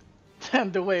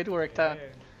 and the way it worked out.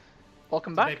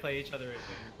 Welcome back. They play each other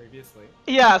previously.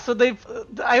 Yeah, so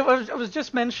I was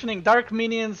just mentioning Dark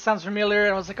Minions sounds familiar,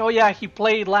 and I was like, oh yeah, he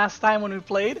played last time when we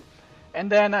played. And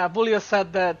then Bulio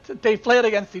said that they played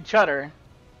against each other,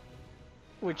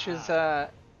 which is a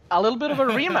little bit of a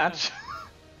rematch.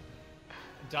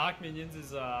 Dark Minions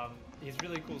is he's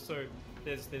really cool. So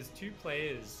there's two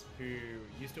players who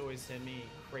used to always send me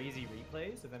crazy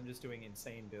replays of them just doing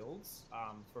insane builds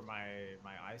for my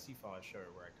IC5 show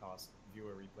where I cast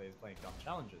viewer replays playing dumb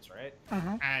challenges, right?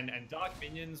 And Dark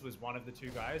Minions was one of the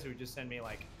two guys who would just send me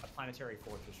like a Planetary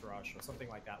Fortress Rush or something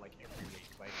like that, like every week.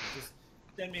 Like just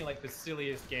send me like the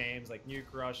silliest games, like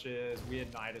Nuke Rushes, weird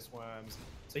Nidus Worms.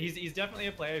 So he's definitely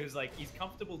a player who's like, he's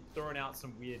comfortable throwing out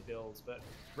some weird builds. But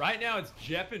right now it's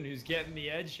Jepin who's getting the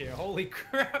edge here. Holy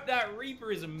crap, that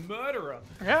Reaper is a murderer.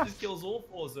 Yeah. Just kills all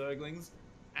 4 Zerglings.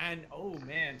 And oh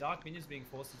man, Dark Minions being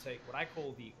forced to take what I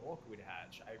call the awkward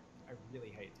hatch. I really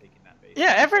hate taking that base.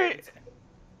 Yeah,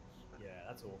 yeah,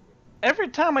 that's awkward. Every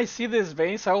time I see this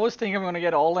base, I always think I'm gonna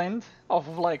get all end off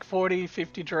of like 40,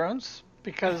 50 drones.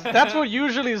 Because that's what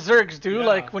usually Zergs do, Yeah.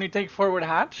 like when you take forward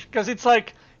hatch. Because it's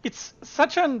like, it's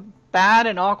such a bad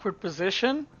and awkward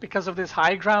position because of this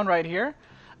high ground right here.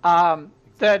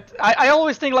 That I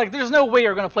always think like, there's no way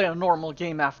you're going to play a normal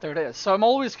game after this. So I'm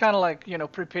always kind of like, you know,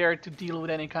 prepared to deal with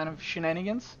any kind of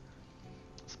shenanigans.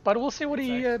 But we'll see what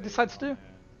he decides to do.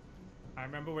 I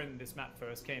remember when this map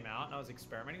first came out and I was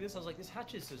experimenting with this, I was like, this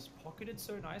hatch is just pocketed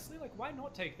so nicely, like why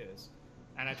not take this?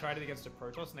 And I tried it against a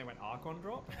Protoss and they went Archon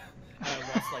drop. And I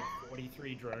lost like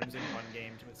 43 drones in one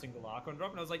game to a single Archon drop.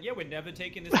 And I was like, yeah, we're never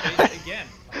taking this base again.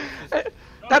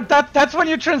 Like, just, that's when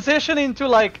you transition into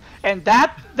like, and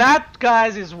that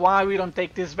guys is why we don't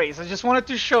take this base. I just wanted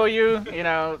to show you, you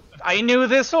know, I knew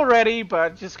this already,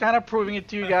 but just kind of proving it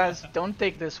to you guys, don't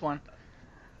take this one.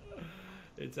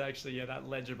 It's actually, yeah, that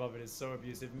ledge above it is so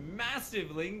abusive. Massive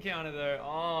link counter though.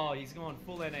 Oh, he's going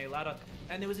full NA ladder.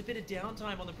 And there was a bit of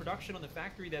downtime on the production on the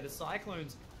factory there. The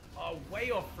Cyclones are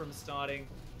way off from starting.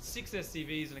 6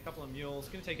 SCVs and a couple of mules.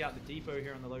 Going to take out the depot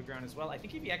here on the low ground as well. I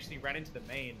think if he actually ran into the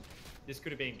main, this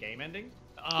could have been game ending.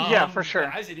 Yeah, for sure.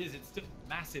 As it is, it's still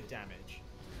massive damage.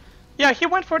 Yeah, he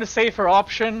went for the safer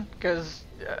option, because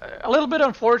a little bit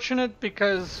unfortunate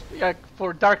because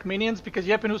for Dark Minions, because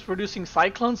Yepin was producing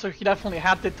Cyclones, so he definitely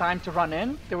had the time to run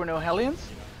in. There were no Hellions.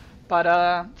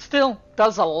 But still,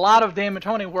 does a lot of damage.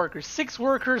 How many workers? 6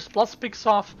 workers, plus picks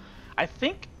off, I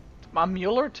think, a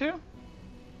mule or 2.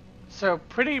 So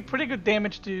pretty good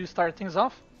damage to start things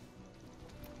off.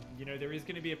 you know, there is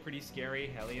going to be a pretty scary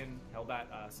Hellion Hellbat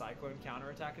Cyclone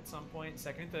counterattack at some point.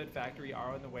 Second and third factory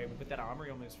are on the way. With that armory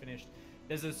almost finished.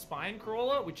 There's a Spine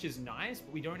Crawler, which is nice,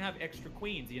 but we don't have extra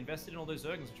queens. He invested in all those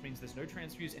Zerglings, which means there's no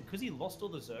transfuse. And because he lost all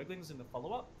the Zerglings in the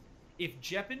follow-up, if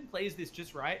PiGPan plays this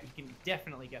just right, he can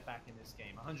definitely get back in this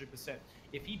game, 100%.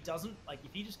 If he doesn't, like,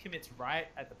 if he just commits right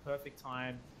at the perfect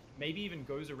time, maybe even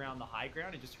goes around the high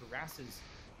ground and just harasses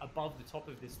above the top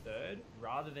of this third,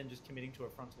 rather than just committing to a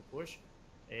frontal push,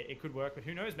 it could work. But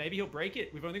who knows? Maybe he'll break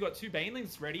it. We've only got 2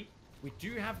 Banelings ready. We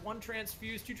do have 1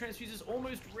 transfuse, 2 transfuses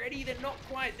almost ready. They're not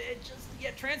quite. They're just,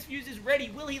 yeah, transfuse is ready.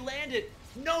 Will he land it?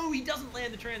 No, he doesn't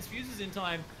land the transfuses in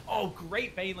time. Oh,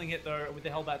 great Baneling hit though, with the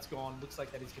Hellbats gone. Looks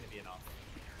like that is going to be enough.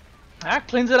 That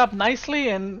cleans it up nicely,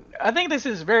 and I think this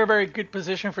is very, very good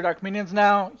position for Dark Minions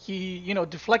now. He, you know,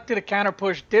 deflected a counter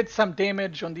push, did some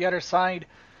damage on the other side.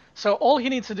 So all he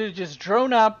needs to do is just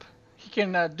drone up. He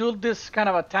can do this kind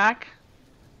of attack.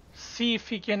 See if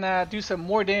he can do some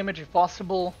more damage if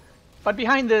possible. But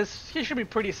behind this, he should be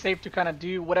pretty safe to kind of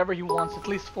do whatever he wants, at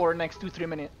least for the next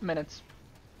 2-3 minutes.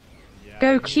 Yeah,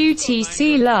 Go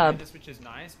QTclub. Which is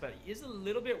nice, but he is a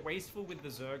little bit wasteful with the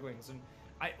Zerglings. And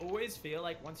I always feel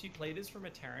like once you play this from a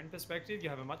Terran perspective, you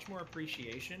have a much more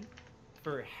appreciation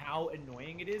for how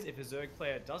annoying it is if a Zerg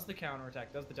player does the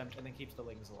counterattack, does the damage, and then keeps the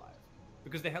Lings alive.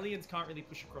 Because the Hellions can't really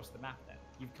push across the map then.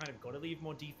 You've kind of got to leave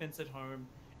more defense at home,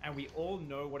 and we all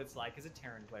know what it's like as a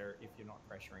Terran player if you're not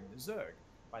pressuring the Zerg.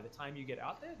 By the time you get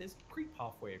out there, there's creep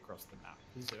halfway across the map.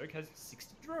 The Zerg has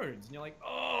 60 drones, and you're like,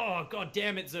 oh, god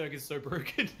damn it, Zerg is so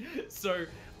broken. So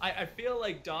I feel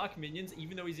like Dark Minions,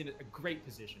 even though he's in a great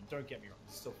position, don't get me wrong,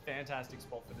 it's still a fantastic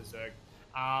spot for the Zerg,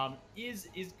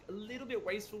 is a little bit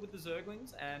wasteful with the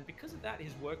Zerglings, and because of that,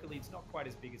 his worker lead's not quite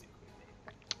as big as it could be.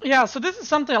 Yeah, so this is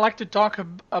something I like to talk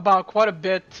about quite a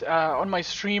bit on my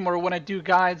stream or when I do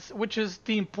guides, which is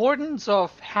the importance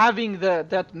of having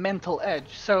that mental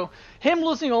edge. So him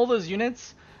losing all those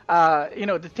units, you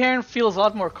know, the Terran feels a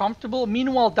lot more comfortable.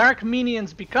 Meanwhile, Dark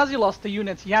Minions, because he lost the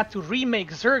units, he had to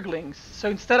remake Zerglings. So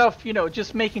instead of, you know,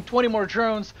 just making 20 more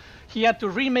drones, he had to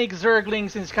remake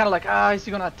Zerglings, and it's kind of like, is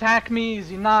he going to attack me? Is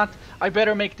he not? I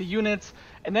better make the units.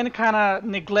 And then kind of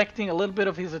neglecting a little bit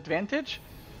of his advantage.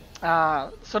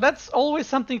 So that's always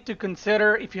something to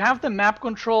consider. If you have the map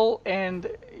control and,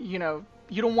 you know,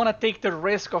 you don't want to take the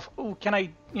risk of, oh, can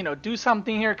I, you know, do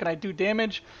something here? Can I do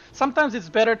damage? Sometimes it's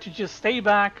better to just stay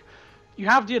back. You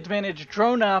have the advantage,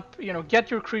 drone up, you know, get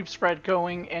your creep spread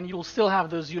going, and you'll still have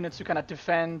those units to kind of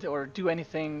defend or do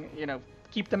anything, you know,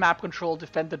 keep the map control,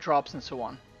 defend the drops, and so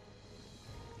on.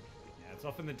 It's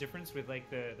often the difference with like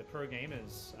the pro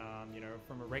gamers, you know,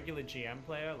 from a regular GM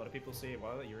player. A lot of people see,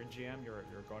 well, you're in GM, you're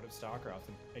a god of StarCraft,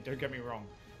 and hey, don't get me wrong,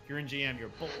 if you're in GM,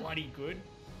 you're bloody good.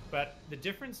 But the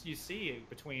difference you see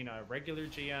between a regular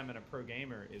GM and a pro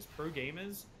gamer is pro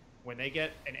gamers, when they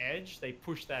get an edge, they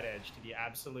push that edge to the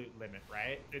absolute limit,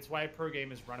 right? It's why pro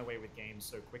gamers run away with games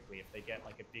so quickly. If they get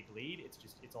like a big lead, it's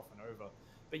often over.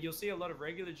 But you'll see a lot of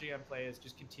regular GM players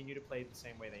just continue to play the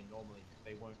same way they normally do.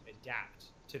 They won't adapt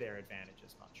to their advantage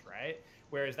as much, right?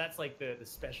 Whereas that's like the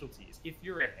specialties. If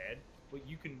you're ahead, well,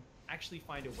 you can actually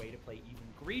find a way to play even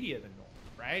greedier than normal,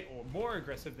 right? Or more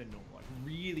aggressive than normal, like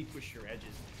really push your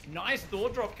edges. Nice Thor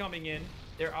drop coming in.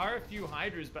 There are a few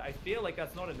Hydras, but I feel like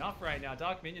that's not enough right now.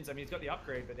 Dark Minions, I mean, he's got the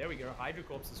upgrade, but there we go. Hydra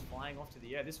Corps is flying off to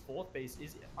the air. This 4th base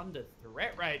is under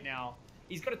threat right now.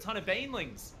 He's got a ton of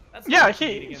Banelings. That's yeah,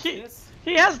 he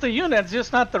has the units,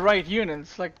 just not the right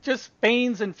units. Like, just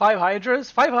Banes and 5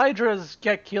 Hydras. 5 Hydras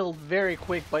get killed very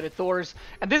quick by the Thors.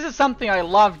 And this is something I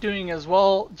love doing as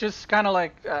well. Just kind of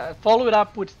like follow it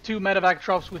up with 2 medevac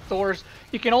drops with Thors.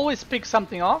 You can always pick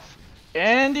something off.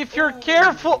 And if you're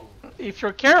careful, you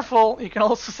can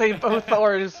also save both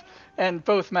Thors and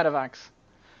both medevacs.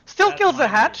 Still kills the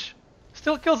hatch.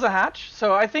 Still kills the hatch.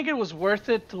 So I think it was worth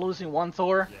it to losing 1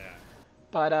 Thor. Yeah.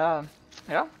 But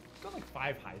yeah. Got like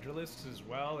 5 Hydralisks as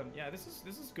well, and yeah, this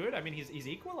is good. I mean, he's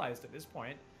equalized at this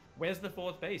point. Where's the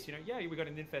 4th base? You know, yeah, we got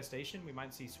an infestation. We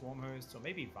might see swarm hosts or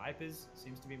maybe vipers.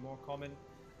 Seems to be more common.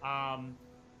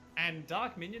 And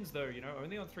Dark Minions, though, you know,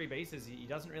 only on 3 bases. He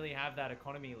doesn't really have that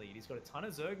economy lead. He's got a ton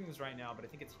of Zerglings right now, but I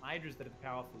think it's Hydras that are the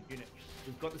powerful unit.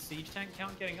 We've got the siege tank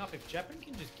count getting up. If PiGPan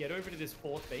can just get over to this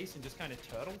 4th base and just kind of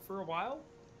turtle for a while,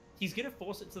 he's going to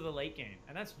force it to the late game.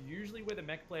 And that's usually where the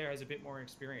mech player has a bit more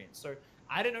experience. So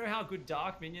I don't know how good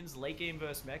Dark Minions late game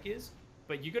versus mech is,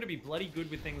 but you got to be bloody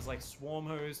good with things like Swarm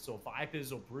Hosts or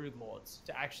Vipers or Brood Lords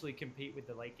to actually compete with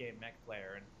the late game mech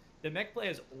player. And the mech player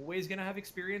is always going to have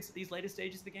experience at these later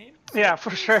stages of the game. So yeah,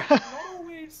 for sure. Not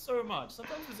always so much.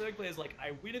 Sometimes the Zerg player is like,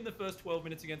 I win in the first 12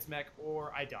 minutes against mech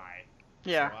or I die.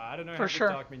 Yeah, so, I don't know for how sure.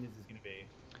 good Dark Minions is going to be.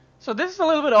 So this is a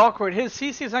little bit awkward. His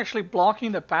CC is actually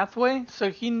blocking the pathway,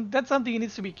 so that's something he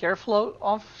needs to be careful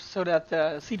of, so that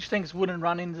the siege tanks wouldn't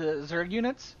run into Zerg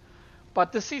units.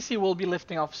 But the CC will be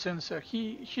lifting off soon, so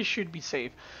he should be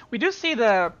safe. We do see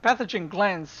the pathogen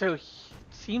glands, so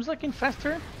seems like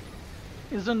Infestor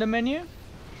is on the menu.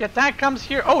 The attack comes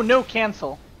here. Oh, no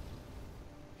cancel.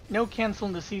 No cancel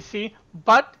in the CC,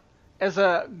 but as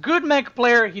a good mech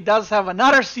player, he does have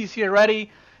another CC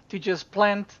ready to just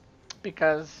plant,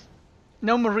 because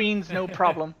no Marines, no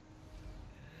problem.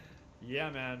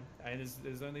 Yeah, man. And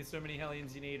there's only so many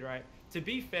Hellions you need, right? To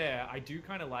be fair, I do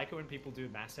kind of like it when people do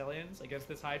mass Hellions against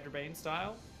this Hydra Bane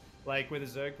style. Like, where the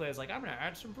Zerg player's like, I'm going to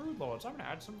add some Broodlords, I'm going to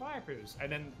add some Vipers.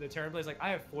 And then the Terran player's like, I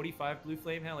have 45 Blue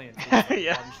Flame Hellions. Like,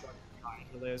 yeah.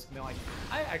 And they're like,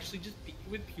 I actually just beat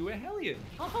you with pure Hellion.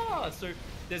 Haha! So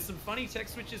there's some funny tech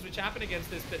switches which happen against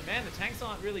this, but man, the tanks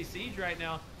aren't really siege right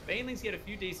now. Banelings get a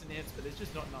few decent hits, but there's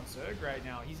just not enough Zerg right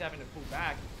now. He's having to pull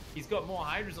back. He's got more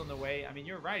Hydras on the way. I mean,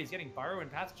 you're right, he's getting Burrow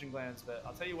and Pathogen Glands, but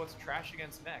I'll tell you what's trash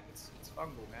against mech. It's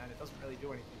fungal, man. It doesn't really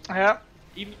do anything. Yeah.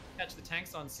 Even if you catch the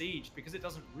tanks on siege, because it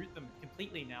doesn't root them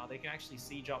completely now, they can actually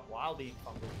siege up while being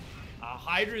fungal.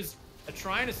 Hydras are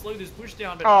trying to slow this push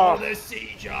down, but oh, they're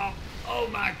siege up! Oh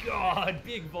my god!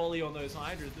 Big volley on those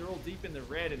Hydras. They're all deep in the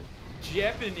red, and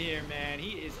Jeppin here, man,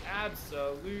 he is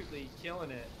absolutely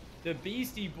killing it. The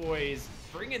Beastie Boys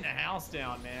bringing the house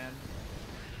down, man.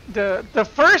 The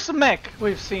first mech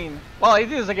we've seen, well,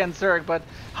 it is against Zerg, but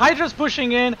Hydra's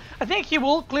pushing in. I think he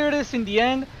will clear this in the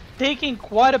end, taking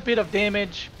quite a bit of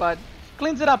damage, but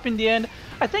cleans it up in the end.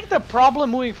 I think the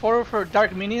problem moving forward for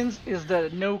Dark Minions is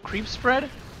the no creep spread.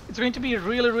 It's going to be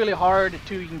really, really hard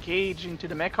to engage into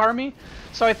the mech army.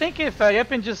 So I think if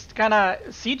Jeppin just kind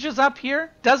of sieges up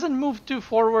here, doesn't move too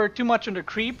forward too much on the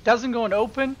creep, doesn't go in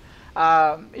open,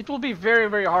 it will be very,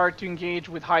 very hard to engage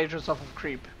with Hydras off of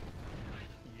creep.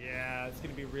 Yeah, it's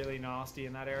going to be really nasty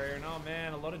in that area. And oh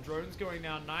man, a lot of drones going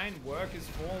down. 9 workers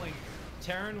falling.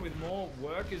 Terran with more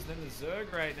workers than the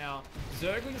Zerg right now.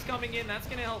 Zerglings coming in, that's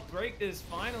going to help break this.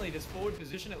 Finally, this forward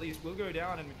position at least will go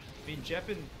down. And I mean,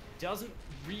 Jeppin doesn't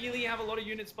really have a lot of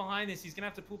units behind this. He's going to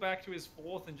have to pull back to his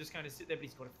 4th and just kind of sit there, but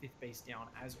he's got a 5th base down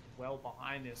as well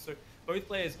behind this. So both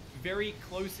players very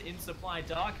close in supply.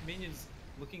 Dark Minions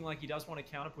looking like he does want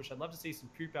to counter push. I'd love to see some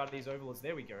poop out of these overlords.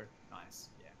 There we go. Nice.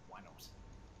 Yeah, why not?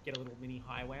 Get a little mini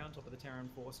highway on top of the Terran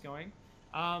force going.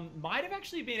 Might have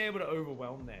actually been able to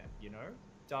overwhelm there, you know,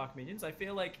 Dark Minions. I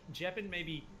feel like Jeppin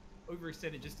maybe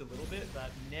overextended just a little bit, but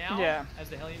now, as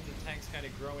the Hellions and tanks kind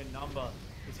of grow in number,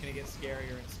 it's going to get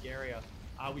scarier and scarier.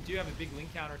 We do have a big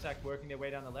link counterattack working their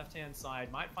way down the left-hand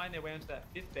side. Might find their way onto that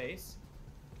 5th base.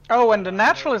 Oh, and the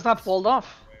natural is not walled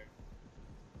off.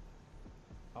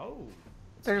 Oh.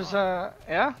 There's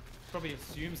yeah. Probably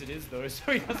assumes it is though,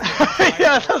 so he doesn't.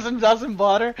 Yeah, doesn't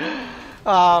bother.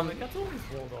 Like, that's always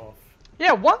walled off.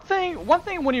 Yeah, one thing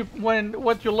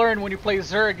what you learn when you play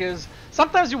Zerg is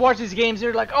sometimes you watch these games and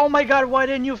you're like, oh my god, why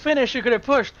didn't you finish? You could have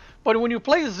pushed. But when you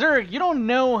play Zerg, you don't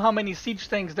know how many siege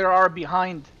tanks there are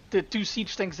behind the 2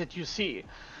 siege tanks that you see.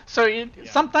 So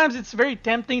sometimes it's very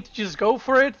tempting to just go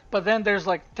for it, but then there's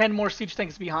like 10 more siege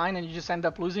tanks behind and you just end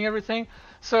up losing everything.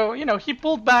 So, you know, he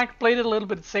pulled back, played it a little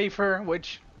bit safer,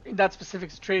 which in that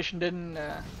specific situation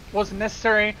wasn't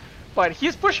necessary, but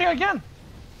he's pushing again.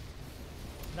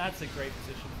 That's a great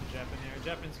position for Jeppin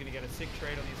here. Jeppin's going to get a sick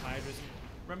trade on these Hydras.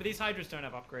 Remember, these Hydras don't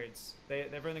have upgrades.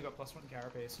 They've only got +1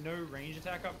 carapace. No range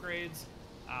attack upgrades.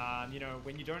 You know,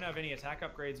 when you don't have any attack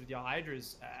upgrades with your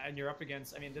Hydras and you're up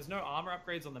against, I mean, there's no armor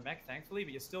upgrades on the mech, thankfully,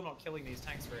 but you're still not killing these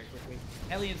tanks very quickly.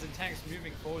 Hellions and tanks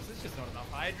moving forwards, there's just not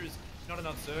enough Hydras, not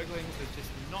enough Zerglings, there's just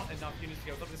not enough units to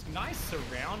go up. This nice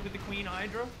surround with the Queen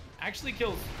Hydra actually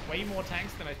kills way more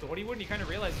tanks than I thought he would, and you kind of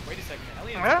realize, wait a second, the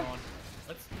Hellions are gone.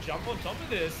 Let's jump on top of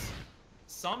this.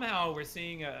 Somehow we're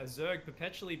seeing a Zerg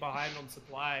perpetually behind on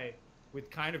supply with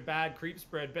kind of bad creep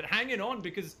spread, but hanging on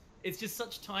because it's just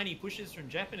such tiny pushes from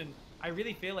Jeppin, and I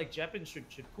really feel like Jeppin should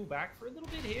pull back for a little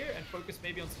bit here and focus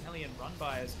maybe on some Hellion run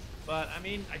buys. But I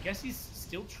mean, I guess he's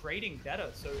still trading better,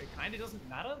 so it kind of doesn't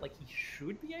matter. Like, he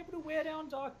should be able to wear down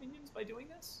Dark Minions by doing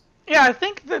this. Yeah, I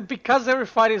think that because every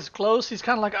fight is close, he's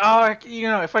kind of like, oh, you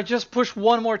know, if I just push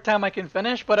one more time, I can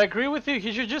finish. But I agree with you.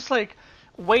 He should just like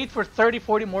wait for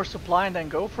 30-40 more supply and then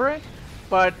go for it.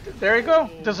 But there you go.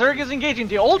 The Zerg is engaging.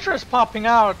 The Ultra is popping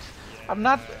out. Yeah, I'm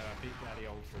not. Big daddy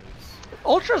Ultras.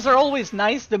 Ultras are always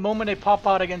nice the moment they pop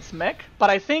out against mech, but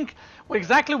I think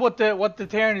exactly what the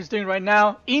Terran is doing right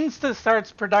now, insta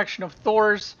starts production of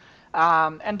Thors,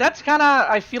 and that's kind of,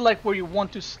 I feel like, where you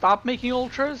want to stop making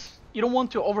Ultras. You don't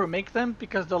want to overmake them,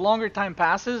 because the longer time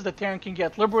passes, the Terran can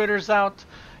get Liberators out,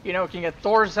 you know, can get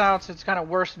Thors out, so it's kind of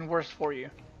worse and worse for you.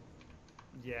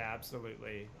 Yeah,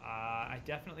 absolutely. I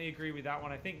definitely agree with that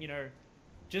one. I think, you know,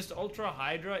 just Ultra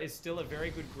Hydra is still a very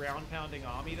good ground-pounding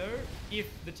army, though, if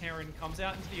the Terran comes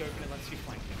out into the open and lets you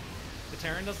flank him. The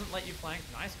Terran doesn't let you flank.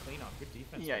 Nice cleanup. Good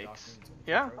defense. Yikes.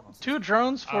 Yeah, 2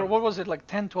 drones for, what was it, like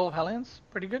 10, 12 Hellions?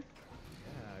 Pretty good.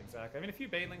 Yeah, exactly. I mean, a few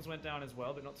Banelings went down as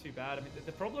well, but not too bad. I mean,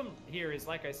 the problem here is,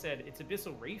 like I said, it's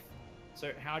Abyssal Reef.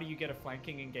 So how do you get a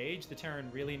flanking engage? The Terran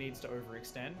really needs to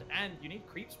overextend, and you need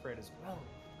creep spread as well.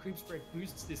 Creep spread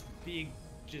boosts this big,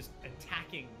 just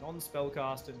attacking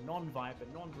non-spellcaster, non-viper,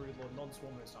 non-broodlord,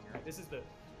 non-swarm host army. Right? This is the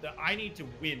I need to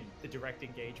win the direct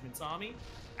engagements army,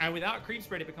 and without creep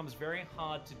spread, it becomes very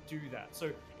hard to do that.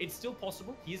 So it's still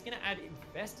possible. He's going to add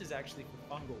infestors actually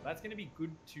for Fungal. That's going to be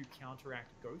good to counteract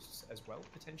ghosts as well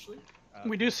potentially.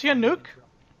 We do see a nuke.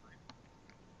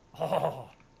 Oh.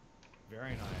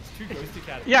 Very nice. 2 Ghost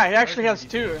Academies. Yeah, he actually has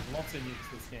 2. Lots of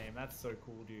nukes this game. That's so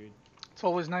cool, dude. It's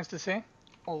always nice to see.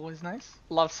 Always nice.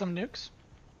 Loves some nukes.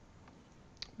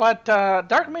 But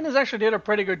Dark Minions actually did a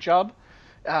pretty good job.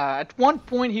 At one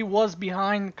point he was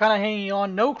behind, kind of hanging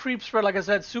on. No creep spread, like I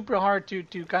said, super hard to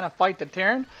kind of fight the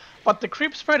Terran. But the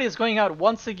creep spread is going out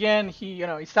once again. He,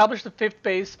 established the 5th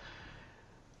base.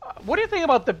 What do you think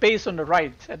about the base on the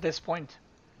right at this point?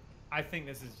 I think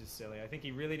this is just silly. I think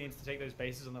he really needs to take those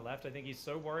bases on the left. I think he's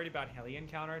so worried about Hellion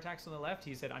counterattacks on the left.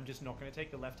 He said, I'm just not going to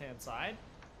take the left-hand side.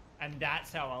 And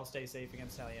that's how I'll stay safe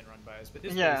against Hellion run bios. But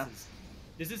this base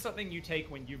this is something you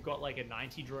take when you've got like a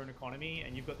 90 drone economy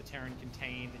and you've got the Terran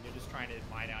contained and you're just trying to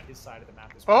mine out his side of the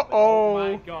map as well. Oh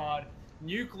my god.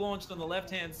 Nuke launched on the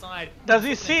left-hand side. Does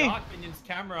he see? Dark Minion's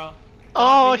camera.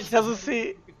 Oh, he doesn't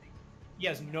see. He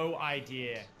has no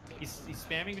idea. He's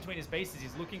spamming between his bases.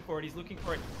 He's looking for it. He's looking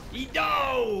for it.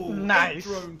 Nice. 8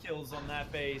 drone kills on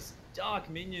that base. Dark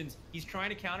Minions. He's trying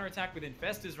to counterattack with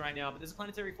infestors right now, but there's a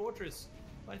Planetary Fortress.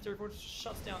 Planetary Fortress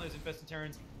shuts down those infested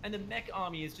Terrans, and the mech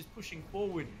army is just pushing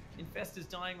forward. Infestors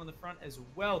dying on the front as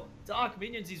well. Dark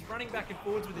Minions, he's running back and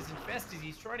forwards with his infestors.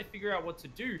 He's trying to figure out what to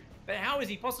do. But how is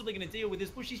he possibly going to deal with this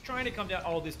push? He's trying to come down.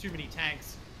 Oh, there's too many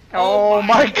tanks. Oh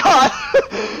my god!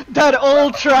 That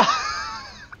Ultra!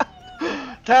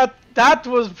 That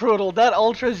was brutal. That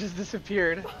Ultra just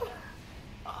disappeared.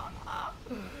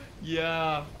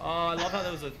 Yeah. Oh, I love how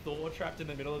there was a Thor trapped in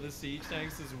the middle of the siege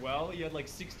tanks as well. He had like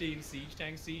 16 siege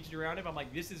tanks sieged around him. I'm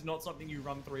like, this is not something you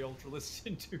run 3 Ultralists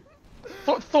into.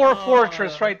 Thor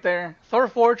Fortress right there. Thor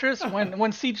Fortress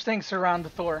when siege tanks surround the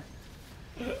Thor.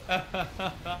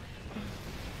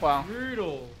 Wow.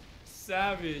 Brutal,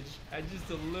 savage, and just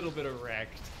a little bit of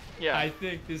wrecked. Yeah. I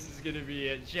think this is going to be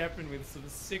it. Jeppin with some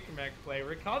sick mech play.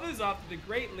 Recovers after the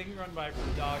great Ling run by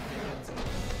from Dark Minions.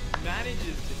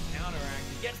 Manages to counteract.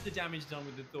 He gets the damage done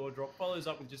with the Thor drop. Follows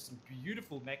up with just some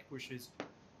beautiful mech pushes.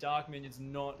 Dark Minions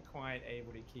not quite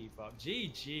able to keep up.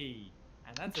 GG.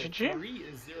 And that's a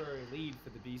 3-0 lead for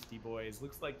the Beastie Boys.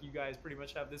 Looks like you guys pretty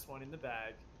much have this one in the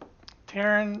bag.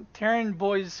 Terran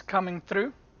boys coming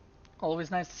through.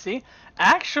 Always nice to see.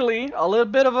 Actually, a little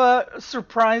bit of a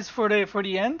surprise for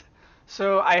the end.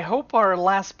 So I hope our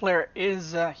last player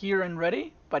is here and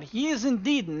ready. But he is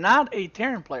indeed not a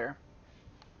Terran player.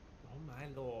 Oh my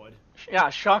lord. Yeah,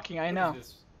 shocking, I know.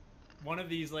 One of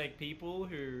these like people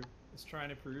who is trying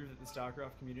to prove that the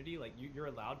StarCraft community, like you're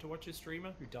allowed to watch a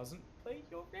streamer who doesn't play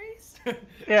your race.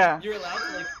 Yeah. You're allowed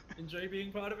to like enjoy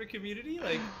being part of a community.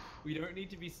 Like we don't need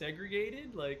to be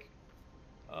segregated. Like.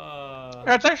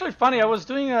 It's actually funny. I was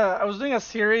doing a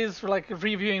series for like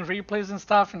reviewing replays and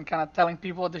stuff, and kind of telling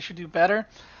people what they should do better.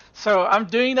 So I'm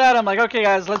doing that. I'm like, okay,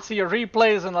 guys, let's see your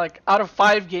replays. And like, out of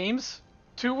 5 games,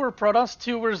 2 were Protoss,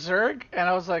 2 were Zerg, and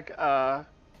I was like,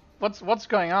 what's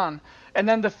going on? And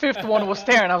then the 5th one was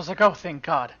Terran. I was like, oh, thank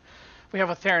God, we have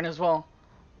a Terran as well.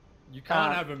 You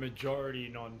can't have a majority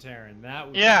non-Terran. That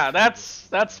would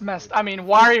that's messed. I mean,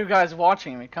 why are you guys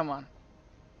watching me? Come on.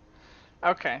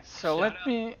 Okay, so let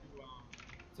me.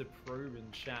 To Probe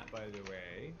in chat, by the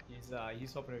way,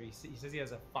 he's hopping over. He says he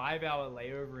has a 5-hour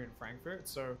layover in Frankfurt.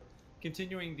 So,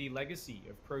 continuing the legacy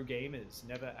of pro gamers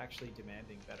never actually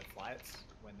demanding better flights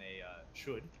when they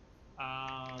should.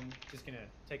 Just gonna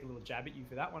take a little jab at you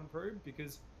for that one, Probe,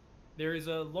 because there is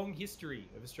a long history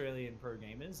of Australian pro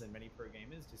gamers and many pro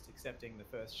gamers just accepting the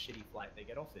first shitty flight they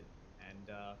get offered,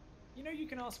 and you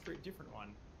can ask for a different one,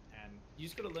 and you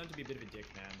just got to learn to be a bit of a dick,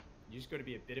 man. You just got to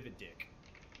be a bit of a dick.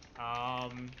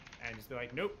 And just be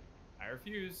like, nope, I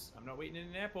refuse. I'm not waiting in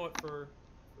an airport for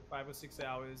 5 or 6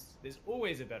 hours. There's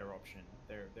always a better option.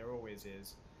 There always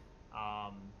is.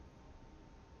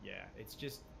 Yeah, it's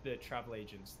just the travel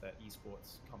agents that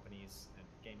esports companies and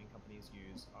gaming companies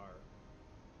use are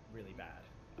really bad.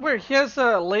 Where he has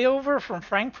a layover from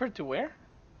Frankfurt to where?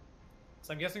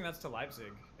 So I'm guessing that's to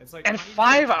Leipzig. It's like. And can't you just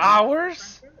 5 get a train to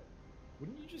hours? Frankfurt?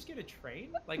 Wouldn't you just get a train?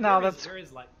 Like No, where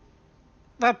is like?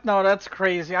 that's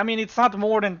crazy. I mean, it's not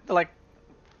more than like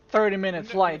 30-minute Wouldn't it be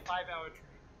a flight. 5-hour train?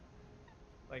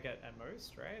 Like at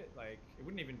most, right? Like it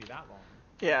wouldn't even be that long.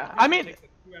 Yeah, I'm I pretty mean, sure it takes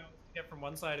like 2 hours to get from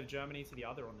one side of Germany to the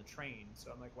other on the train.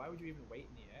 So I'm like, why would you even wait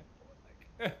in the airport?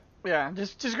 Like, yeah,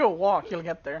 just go walk, you'll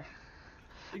get there.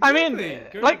 I mean,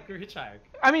 exactly. Go hitchhike.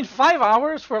 I mean, 5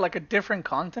 hours for like a different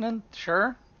continent,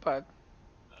 sure, but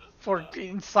for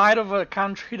inside of a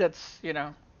country that's, you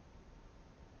know,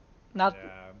 not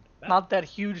that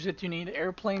huge that you need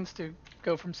airplanes to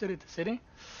go from city to city.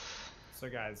 So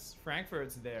guys,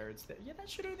 Frankfurt's there. It's there. Yeah, that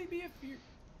should only be a few.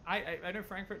 I know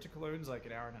Frankfurt to Cologne's like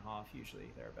an hour and a half usually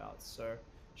thereabouts. So it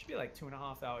should be like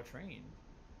 2.5 hour train.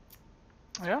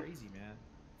 That's crazy, man.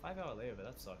 5 hour layover.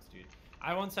 That sucks, dude.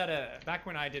 I once had back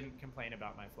when I didn't complain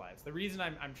about my flights. The reason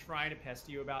I'm trying to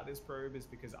pester you about this probe is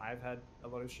because I've had a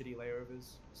lot of shitty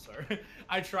layovers. So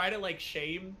I try to like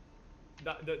shame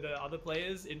the other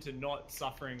players into not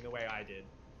suffering the way I did.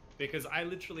 Because I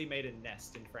literally made a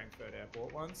nest in Frankfurt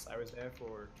Airport once. I was there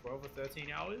for 12 or 13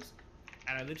 hours.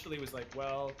 And I literally was like,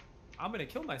 well, I'm going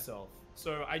to kill myself.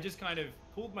 So I just kind of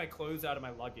pulled my clothes out of my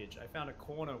luggage. I found a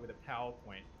corner with a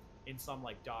PowerPoint in some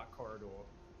like dark corridor.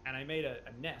 And I made a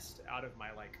nest out of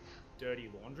my like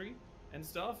dirty laundry and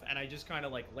stuff. And I just kind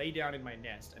of like lay down in my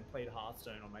nest and played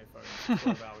Hearthstone on my phone for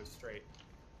 12 hours straight.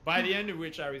 By the end of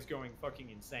which I was going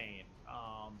fucking insane.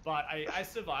 But I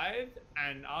survived.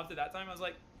 And after that time, I was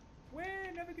like,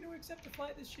 we're never going to accept a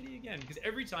flight this shitty again. Because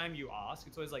every time you ask,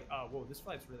 it's always like, oh, well, this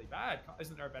flight's really bad.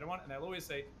 Isn't there a better one? And they'll always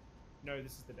say, no,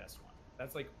 this is the best one.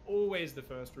 That's like always the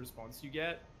first response you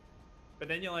get. But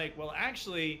then you're like, well,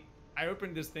 actually, I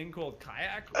opened this thing called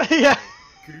Kayak Yeah.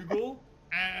 Google,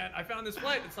 and I found this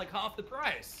flight that's like half the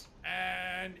price.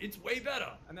 And it's way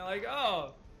better. And they're like,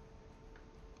 oh.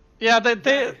 Yeah,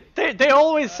 they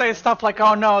always say stuff like,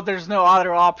 "Oh no, there's no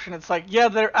other option." It's like,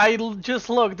 yeah, I just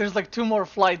looked. There's like 2 more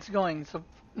flights going. So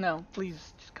no,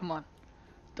 please, just come on.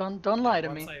 Don't lie to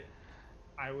me.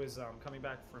 I was coming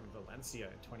back from Valencia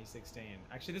in 2016.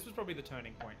 Actually, this was probably the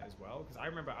turning point as well, because I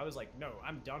remember I was like, no,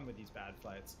 I'm done with these bad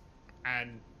flights,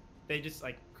 and they just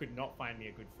like could not find me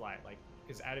a good flight, like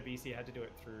because Adebisi had to do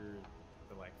it through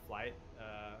the like flight,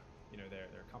 you know, their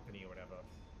company or whatever.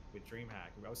 With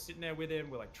DreamHack, I was sitting there with him.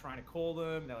 We're like trying to call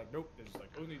them. They're like, nope, there's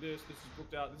like only this. This is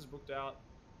booked out. This is booked out.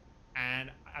 And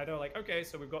they're like, okay,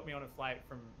 so we've got me on a flight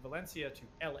from Valencia to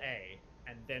LA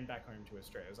and then back home to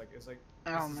Australia. It's like this is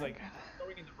like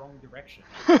going in the wrong direction.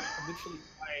 I'm literally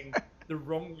flying the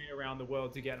wrong way around the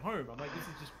world to get home. I'm like, this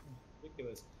is just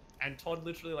ridiculous. And Todd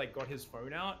literally like got his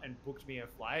phone out and booked me a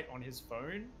flight on his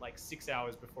phone like 6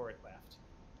 hours before it left.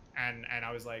 And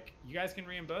I was like, you guys can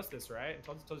reimburse this, right? And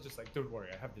Todd's just like, don't worry,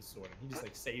 I have this sorted. He just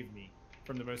like saved me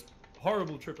from the most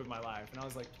horrible trip of my life. And I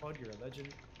was like, Todd, you're a legend.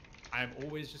 I'm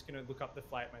always just going to look up the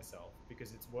flight myself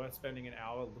because it's worth spending an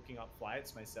hour looking up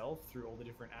flights myself through all the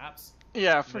different apps.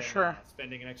 Yeah, for sure.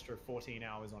 Spending an extra 14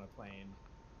 hours on a plane.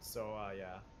 So,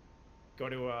 yeah. Got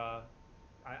to,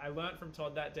 I learned from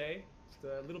Todd that day. Just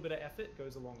a little bit of effort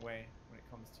goes a long way when it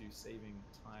comes to saving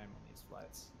time on these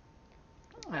flights.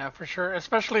 Yeah, for sure.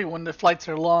 Especially when the flights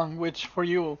are long, which for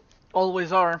you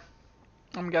always are,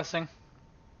 I'm guessing.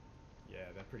 Yeah,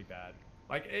 they're pretty bad.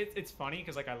 Like, it's funny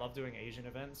because like I love doing Asian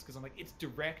events because I'm like, it's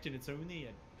direct and it's only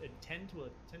a 10 to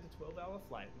 12 hour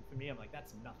flight. And for me, I'm like,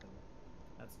 that's nothing.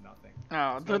 That's nothing.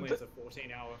 No, normally it's a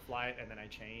 14-hour flight and then I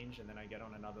change and then I get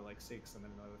on another like 6 and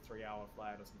then another 3-hour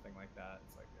flight or something like that.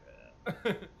 It's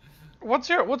like,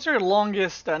 What's your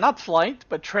longest not flight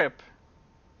but trip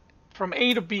from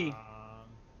A to B?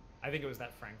 I think it was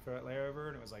that Frankfurt layover,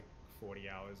 and it was like 40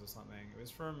 hours or something. It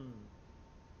was from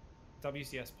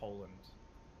WCS Poland,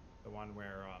 the one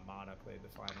where Mana played the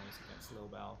finals against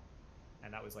Lilbao,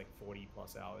 and that was like 40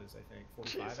 plus hours, I think,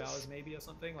 45 hours maybe or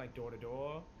something, like door to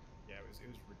door. Yeah, it was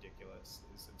ridiculous.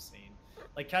 It was obscene.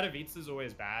 Like Katowice is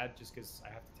always bad, just because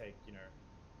I have to take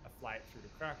a flight through to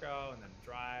Krakow and then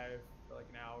drive for like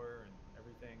an hour and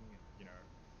everything. And,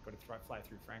 got to fly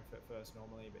through Frankfurt first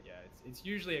normally, but yeah, it's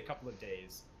usually a couple of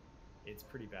days. It's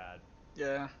pretty bad.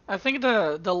 Yeah, I think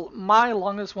my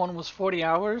longest one was 40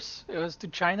 hours. It was to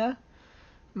China.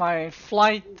 My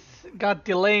flight got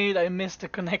delayed. I missed a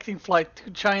connecting flight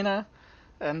to China,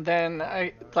 and then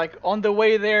on the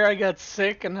way there I got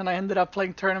sick, and then I ended up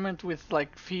playing tournament with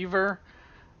like fever,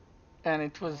 and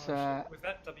it was. Was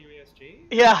that WESG?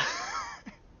 Yeah.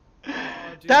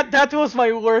 Oh, that was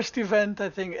my worst event I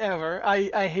think ever.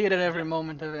 I hated every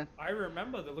moment of it. I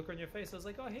remember the look on your face. I was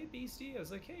like, oh hey Beastie. I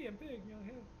was like, hey, I'm big.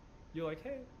 Hey. You're like,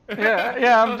 hey.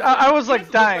 Yeah. I was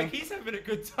like dying. Like he's having a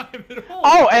good time at all.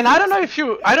 Oh, and I don't know if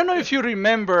you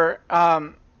remember. Let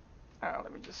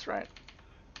me just write.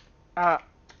 I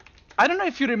don't know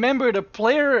if you remember the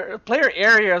player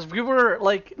areas. We were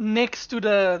like next to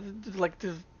the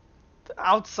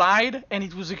outside, and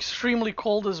it was extremely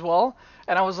cold as well.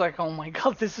 And I was like, oh my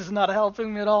god, this is not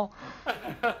helping me at all.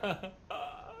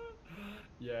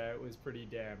 Yeah, it was pretty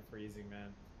damn freezing,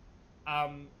 man.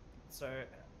 So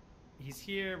he's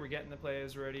here. We're getting the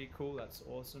players ready. Cool, that's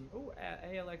awesome. Oh,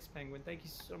 ALX Penguin, thank you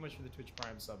so much for the Twitch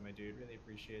Prime sub, my dude. Really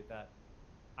appreciate that.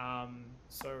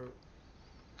 There's an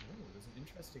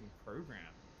interesting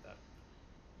program that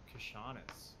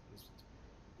Kashanis is.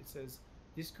 It says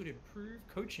this could improve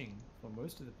coaching for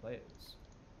most of the players.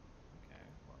 Okay,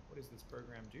 what does this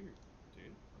program do,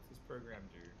 dude? What's this program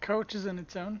do? Coaches in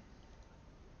its own.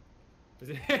 Is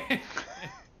it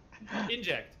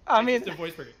inject? I mean, it's a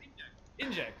voice program.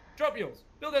 Inject. Drop mules.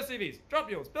 Build SCVs. Drop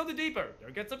mules. Build a depot.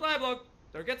 Don't get supply blocked.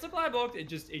 Don't get supply blocked. It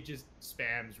just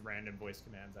spams random voice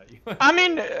commands at you. I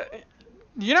mean,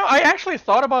 I actually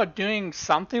thought about doing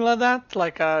something like that,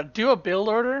 like do a build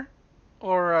order,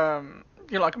 or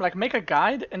like make a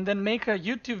guide and then make a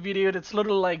YouTube video that's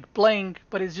little like blank,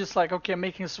 but it's just like, okay, I'm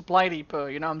making a supply depot.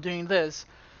 I'm doing this,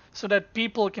 so that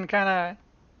people can kind of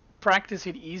practice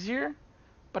it easier.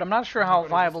 But I'm not sure how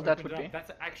viable that would be. That's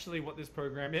actually what this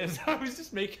program is. I was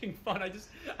just making fun.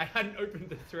 I hadn't opened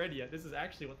the thread yet. This is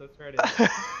actually what the thread is.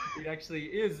 It actually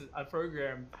is a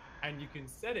program, and you can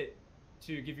set it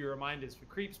to give you reminders for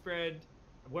creep spread,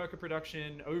 worker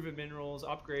production, over minerals,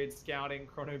 upgrades, scouting,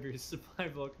 chrono boost, supply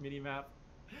block, minimap.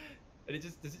 And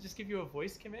does it just give you a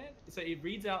voice command? So it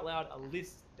reads out loud a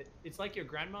list. It's like your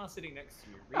grandma sitting next to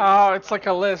you. Oh, it's like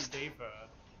a list.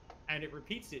 And it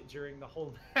repeats it during the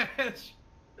whole match.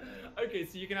 Okay,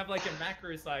 so you can have like a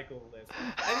macro cycle list.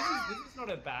 And this is not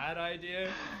a bad idea.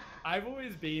 I've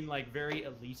always been like very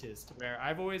elitist, where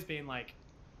I've always been like,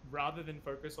 rather than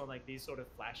focus on like these sort of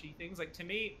flashy things, like to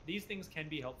me, these things can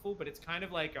be helpful, but it's kind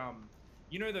of like,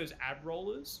 those ab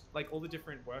rollers, like all the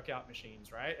different workout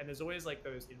machines, right? And there's always like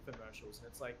those infomercials, and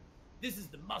it's like, this is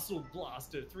the Muscle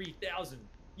Blaster 3000.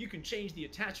 You can change the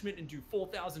attachment and do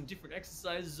 4,000 different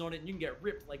exercises on it, and you can get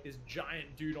ripped like this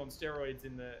giant dude on steroids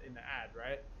in the ad,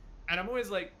 right? And I'm always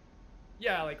like,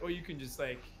 yeah, like, or you can just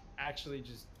like actually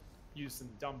just use some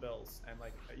dumbbells and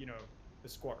like, the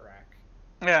squat rack.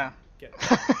 Yeah. Get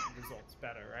results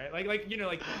better, right? Like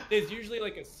there's usually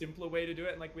like a simpler way to do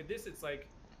it, and like with this, it's like,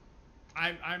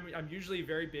 I'm usually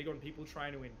very big on people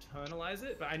trying to internalize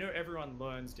it, but I know everyone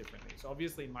learns differently. So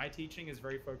obviously my teaching is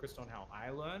very focused on how I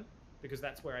learn, because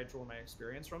that's where I draw my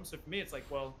experience from. So for me, it's like,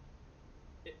 well,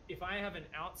 if I have an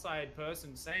outside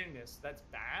person saying this, that's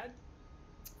bad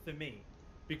for me,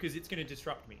 because it's going to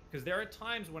disrupt me. Because there are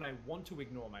times when I want to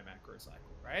ignore my macro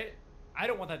cycle, right? I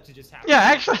don't want that to just happen. Yeah,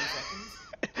 actually.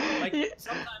 Like,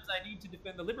 sometimes I need to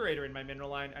defend the Liberator in my mineral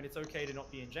line, and it's okay to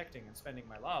not be injecting and spending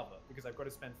my lava, because I've got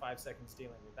to spend 5 seconds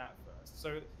dealing with that first.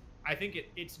 So I think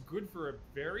it's good for a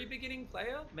very beginning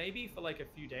player, maybe for like a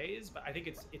few days, but I think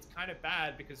it's kind of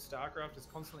bad because StarCraft is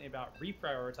constantly about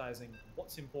reprioritizing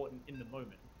what's important in the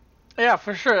moment. Yeah,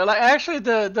 for sure. Like, actually,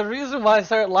 the reason why I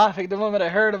started laughing the moment I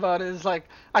heard about it is like,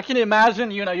 I can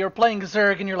imagine, you're playing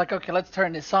Zerg and you're like, okay, let's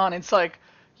turn this on. It's like,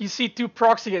 you see 2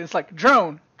 proxy gates, it's like,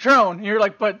 drone. And you're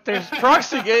like, but there's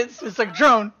proxy gates. It's like,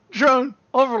 drone,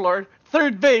 overlord,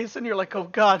 3rd base. And you're like, oh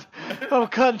god, no.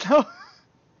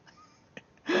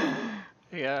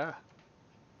 Yeah.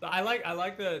 I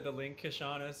like the link,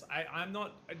 Kashanis. I'm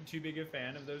not too big a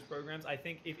fan of those programs. I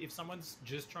think if someone's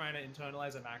just trying to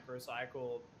internalize a macro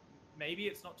cycle, maybe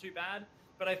it's not too bad.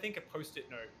 But I think a post-it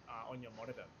note on your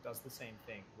monitor does the same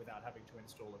thing without having to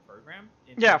install a program.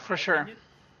 Yeah, for sure. Opinion.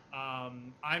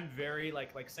 I'm very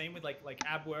like same with like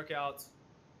ab workouts.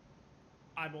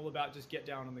 I'm all about just get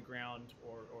down on the ground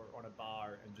or on a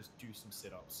bar and just do some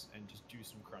sit-ups and just do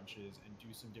some crunches and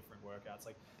do some different workouts.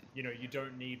 Like, you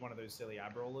don't need one of those silly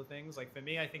ab roller things. Like for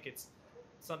me, I think it's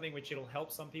something which it'll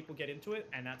help some people get into it,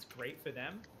 and that's great for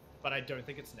them, but I don't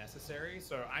think it's necessary.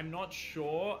 So I'm not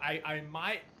sure. I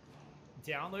might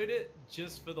download it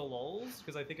just for the lols,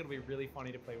 because I think it'll be really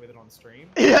funny to play with it on stream.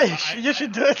 Yeah, you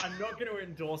should do it. I'm not going to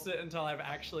endorse it until I've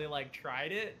actually like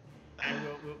tried it. And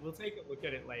we'll take a look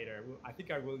at it later. I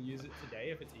think I will use it today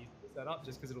if it's easy to set up,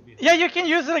 just because it'll be... Yeah, you can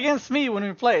use it against me when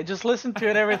we play. Just listen to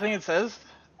it, everything it says.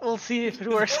 We'll see if it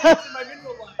works. My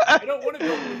mineral line. I don't want to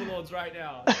build overlords right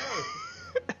now.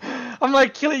 No. I'm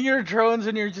like killing your drones,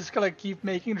 and you're just gonna keep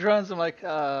making drones. I'm like,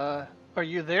 are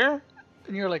you there?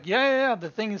 And you're like, yeah.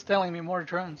 The thing is telling me more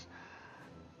drones.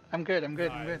 I'm good.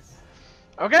 Nice.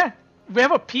 Okay, we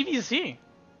have a PVC.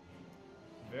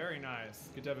 Very nice.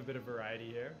 Good to have a bit of variety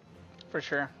here. For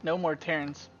sure. No more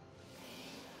Terrans.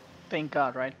 Thank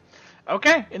God, right?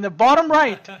 Okay, in the bottom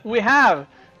right, we have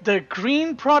the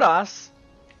green Protoss.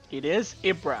 It is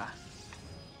Ibra.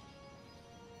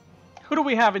 Who do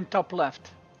we have in top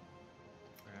left?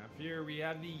 Up here we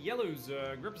have the yellow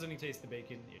Zerg representing Taste the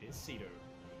Bacon. It is Cedo.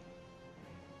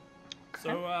 Okay.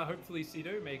 So hopefully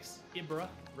Cedo makes Ibra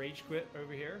rage quit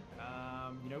over here.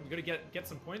 You know, we got to get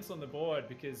some points on the board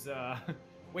because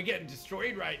we're getting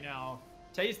destroyed right now.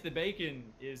 Taste the Bacon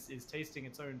is tasting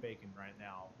its own bacon right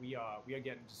now. We are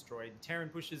getting destroyed. The Terran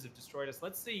pushes have destroyed us.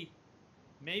 Let's see.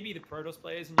 Maybe the Protoss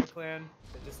players in your clan,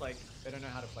 they're just like, they don't know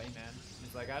how to play, man.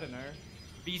 It's like, I don't know.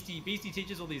 Beastie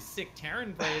teaches all these sick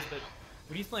Terran players, but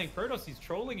when he's playing Protoss, he's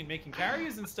trolling and making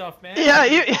carriers and stuff, man. Yeah,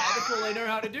 that's all they know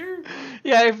how to do.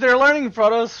 Yeah, if they're learning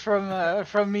Protoss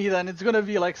from me, then it's gonna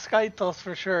be like Skytos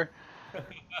for sure.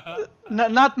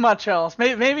 Not much else.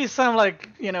 Maybe some like,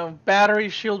 you know,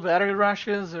 shield battery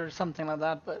rushes or something like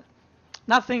that, but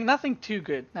nothing too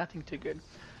good. Nothing too good.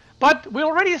 But we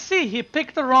already see he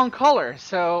picked the wrong color,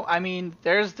 so I mean,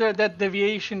 there's that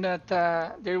deviation that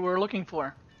they were looking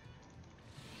for.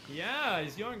 Yeah,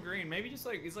 he's going green. Maybe just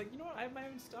like he's like, you know what? I have my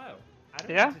own style. I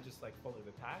don't want to just like follow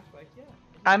the pack. Like, yeah.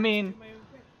 I mean,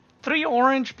 3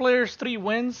 orange players, 3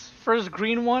 wins. First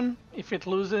green one. If it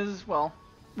loses, well,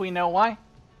 we know why.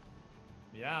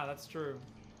 Yeah, that's true.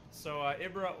 So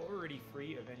Ibra already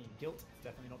free of any guilt. It's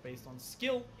definitely not based on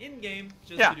skill in game,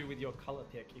 just to do with your color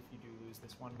pick if you do lose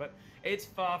this one. But it's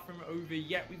far from over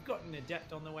yet. We've got an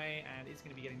adept on the way, and it's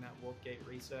going to be getting that warp gate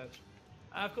research.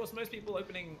 Of course, most people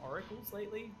opening oracles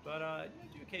lately, but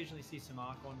you do occasionally see some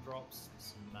Archon drops,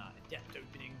 some adept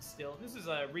openings still. This is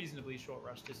a reasonably short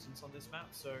rush distance on this map,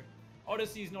 so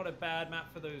Odyssey's not a bad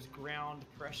map for those ground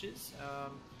pressures.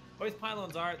 Both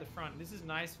pylons are at the front. This is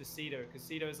nice for Cedo, because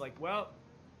Cedo's like, well,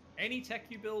 any tech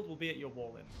you build will be at your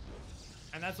wall in.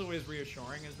 And that's always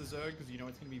reassuring as the Zerg, because you know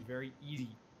it's going to be very easy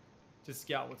to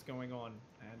scout what's going on.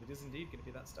 And it is indeed going to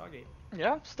be that Stargate.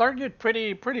 Yeah,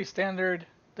 Stargate pretty standard.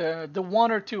 The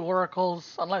 1 or 2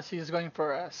 oracles, unless he's going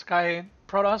for a Sky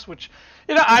Protoss, which,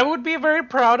 you know, I would be very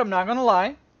proud, I'm not going to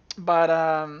lie. But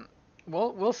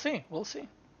we'll see. We'll see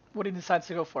what he decides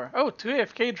to go for. Oh, 2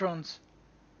 AFK drones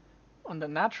on the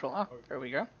natural. Oh, there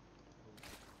we go.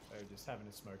 They're just having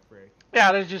a smoke break.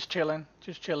 Yeah, they're just chilling.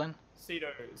 Just chilling.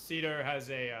 Cedo has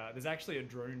a there's actually a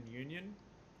drone union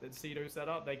that Cedo set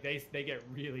up. Like they get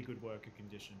really good worker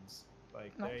conditions.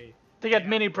 Like they get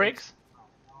mini breaks.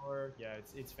 Yeah,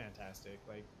 it's fantastic.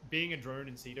 Like being a drone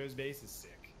in Cedo's base is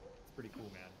sick. It's pretty cool,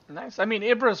 man. Nice. I mean,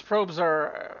 Ibra's probes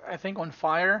are I think on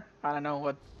fire. I don't know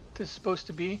what this is supposed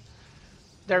to be.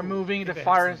 They're moving the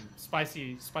fires.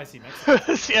 Spicy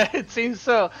mix. Yeah, it seems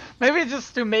so. Maybe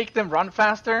just to make them run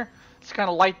faster. Just kind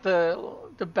of light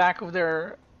the back of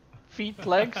their feet,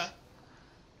 legs.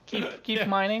 Keep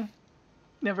mining.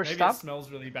 Never Maybe stop. It smells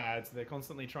really bad, so they're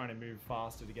constantly trying to move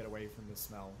faster to get away from the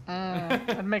smell.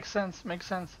 That makes sense. Makes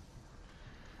sense.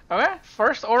 Okay,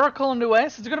 first Oracle on the way.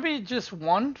 So it's gonna be just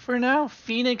 1 for now.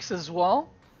 Phoenix as well.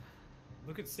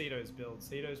 Look at Ceto's build.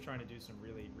 Ceto's trying to do some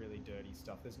really dirty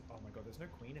stuff. Oh my god, there's no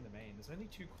queen in the main. There's only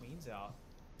 2 queens out.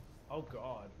 Oh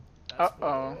god.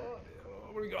 Uh-oh.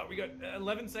 What do we got? We got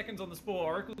 11 seconds on the spore.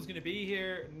 Oracle's gonna be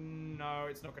here. No,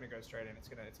 it's not gonna go straight in. It's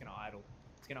gonna idle.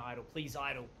 It's gonna idle. Please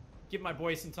idle. Give my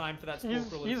boy some time for that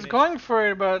spore. He's going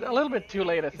for it, but a little bit too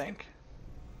late, I think.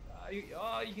 You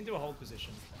can do a hold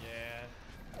position. Yeah.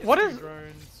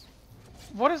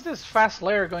 What is this fast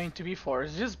layer going to be for?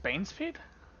 Is it just Bane speed?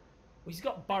 Well, he's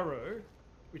got Burrow,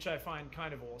 which I find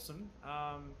kind of awesome.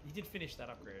 He did finish that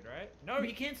upgrade, right? No,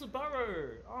 he cancelled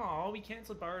Burrow. Oh, he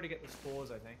cancelled Burrow to get the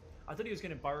spores, I think. I thought he was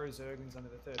going to Burrow Zerglings under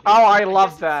the 3rd. Oh, I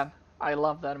love that. I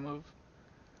love that move.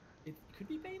 It could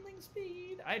be Baneling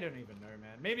speed. I don't even know,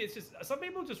 man. Maybe it's just some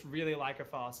people just really like a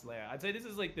fast layer. I'd say this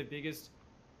is like the biggest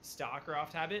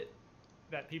StarCraft habit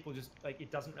that people just like.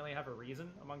 It doesn't really have a reason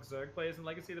amongst Zerg players in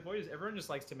Legacy of the Void. Everyone just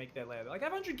likes to make their layer. They're like, I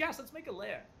have 100 gas. Let's make a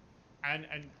layer. And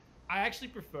I actually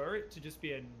prefer it to just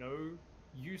be a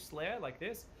no-use layer like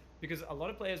this, because a lot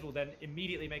of players will then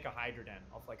immediately make a Hydra den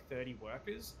off like 30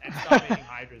 workers and start making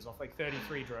Hydras off like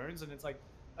 33 drones, and it's like,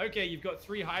 okay, you've got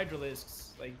 3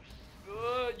 Hydralisks, like,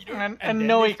 you don't, and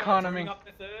no economy. Up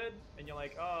the 3rd, and you're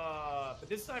like, but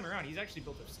this time around, he's actually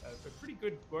built a pretty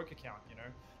good worker count. You know,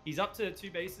 he's up to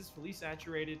 2 bases, fully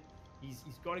saturated. He's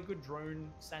got a good drone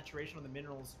saturation on the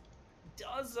minerals.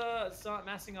 Does start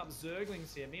massing up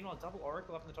Zerglings here. Meanwhile, double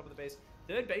Oracle up on the top of the base.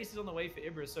 3rd base is on the way for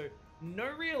Ibra, so no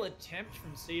real attempt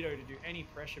from Cedo to do any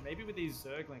pressure. Maybe with these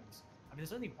Zerglings. I mean,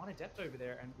 there's only 1 adept over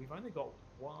there, and we've only got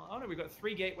 1. Oh no, we've got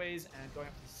 3 gateways and going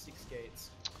up to 6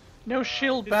 gates. No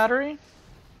shield battery?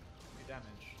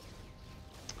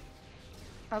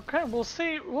 Okay, we'll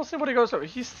see. We'll see what he goes over.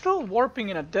 He's still warping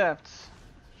in Adepts.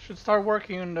 Should start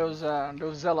working on those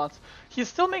zealots. He's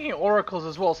still making oracles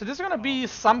as well. So this is gonna be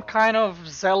some kind of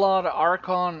zealot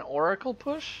archon oracle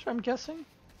push, I'm guessing.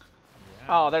 Yeah.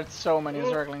 Oh, there's so many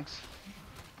zerglings.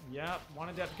 Yeah, one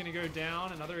adept gonna go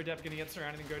down, another adept gonna get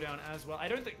surrounded and go down as well. I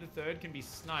don't think the third can be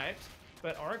sniped,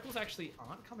 but oracles actually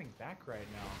aren't coming back right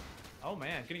now. Oh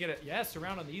man, gonna get it. Yeah,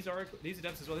 surround on these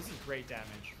adepts as well. This is great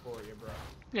damage for you, bro.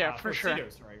 Yeah, for sure.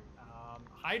 Ceto, sorry.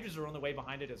 Hydras are on the way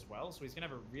behind it as well, so he's gonna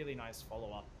have a really nice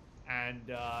follow-up. And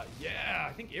yeah,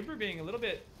 I think Ibra being a little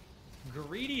bit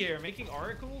greedy here, making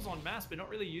oracles en masse, but not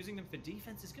really using them for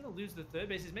defense. Is gonna lose the third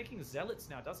base. He's making zealots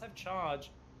now. Does have charge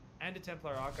and a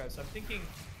Templar Archive. So I'm thinking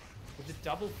with the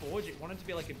double forge, it wanted to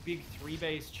be like a big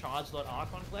 3-base charge lot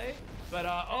Archon play. But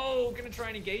oh, gonna try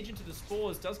and engage into the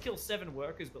spores. Does kill 7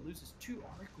 workers, but loses 2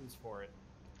 oracles for it.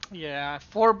 Yeah,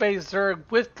 4-base Zerg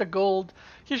with the gold.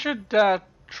 He should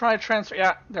try transfer.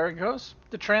 Yeah, there it goes.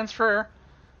 The transfer.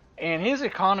 And his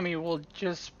economy will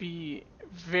just be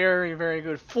very, very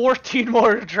good. 14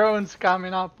 more drones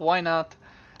coming up. Why not?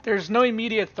 There's no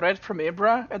immediate threat from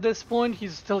Ibra at this point.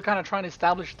 He's still kind of trying to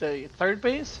establish the third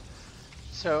base.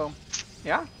 So,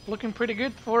 yeah, looking pretty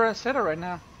good for Ceto right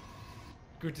now.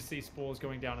 Good to see spores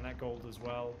going down in that gold as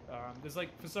well. There's like,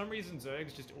 for some reason,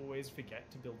 Zergs just always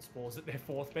forget to build spores at their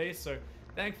 4th base. So,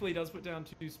 thankfully, he does put down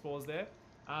 2 spores there.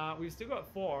 We've still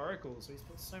got 4 oracles, so he's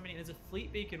put so many. There's a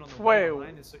fleet beacon on the way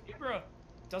behind us. So Ibra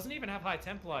doesn't even have High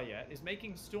Templar yet. Is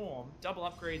making Storm, double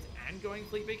upgrades, and going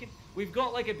fleet beacon. We've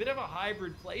got like a bit of a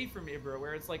hybrid play from Ibra,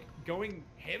 where it's like going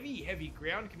heavy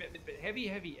ground commitment, but heavy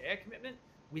air commitment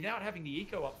without having the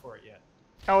eco up for it yet.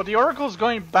 Oh, the oracle's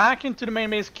going back into the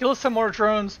main base, kill some more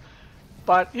drones,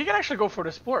 but he can actually go for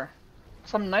the spore.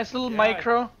 Some nice little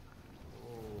micro. Oh,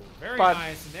 very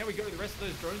nice. And there we go. The rest of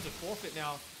those drones are forfeit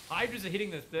now. Hydras are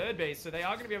hitting the 3rd base, so they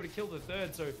are going to be able to kill the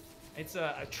 3rd. So it's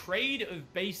a trade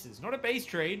of bases. Not a base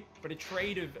trade, but a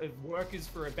trade of workers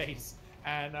for a base.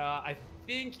 And I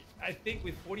think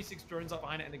with 46 drones up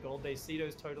behind it and the gold base,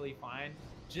 Ceto's totally fine.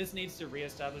 Just needs to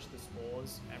reestablish the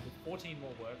spores. And with 14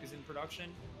 more workers in production,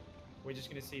 we're just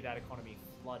going to see that economy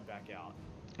flood back out.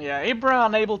 Yeah, Ibra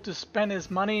unable to spend his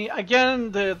money.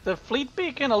 Again, the fleet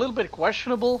beacon a little bit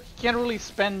questionable. He can't really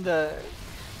spend the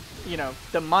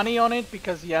money on it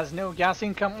because he has no gas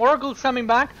income. Oracle's coming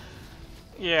back.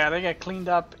 Yeah, they get cleaned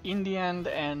up in the end,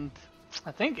 and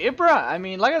I think Ibra, I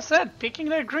mean, like I said, picking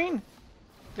their green.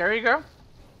 There you go.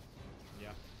 Yeah.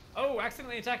 Oh,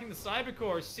 accidentally attacking the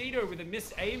Cybercore. Ceto with a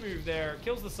miss A move there.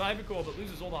 Kills the Cybercore, but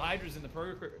loses all the Hydras in the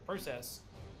process.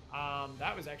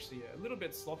 That was actually a little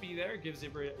bit sloppy there. Gives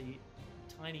Ibra a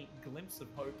tiny glimpse of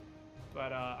hope.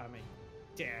 But, I mean,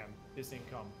 damn, this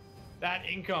income. That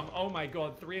income, oh my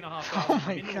god,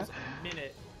 3,500 minerals a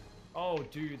minute. Oh,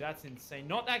 dude, that's insane.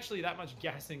 Not actually that much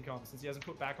gas income since he hasn't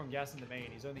put back on gas in the main.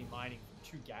 He's only mining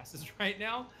 2 gases right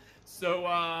now. So,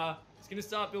 he's going to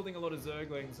start building a lot of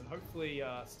Zerglings and hopefully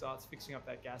starts fixing up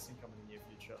that gas income in the near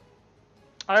future.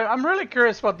 I'm really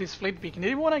curious about this fleet beacon. Did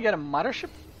he want to get a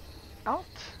mothership out?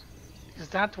 Is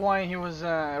that why he was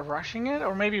rushing it?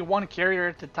 Or maybe 1 carrier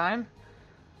at a time?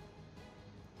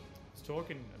 He's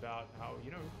talking about how, you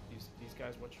know, these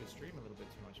guys watch your stream a little bit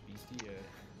too much, Beastie.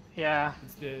 Yeah.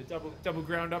 It's the double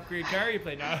ground upgrade carrier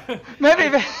play now. Maybe.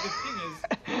 The thing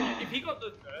is, if he got the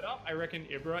 3rd up, I reckon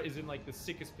Ibra is in like the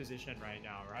sickest position right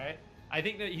now, right? I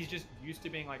think that he's just used to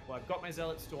being like, well, I've got my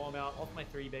Zealot Storm out off my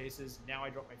 3 bases. Now I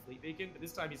drop my fleet beacon. But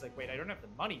this time he's like, wait, I don't have the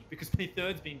money because my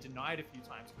 3rd's been denied a few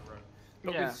times in a row.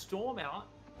 But with Storm out,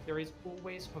 there is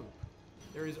always hope.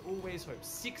 There is always hope.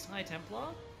 6 High Templar.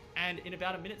 And in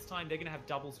about a minute's time, they're going to have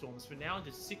double storms. For now,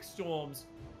 just 6 storms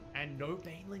and no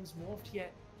Banelings morphed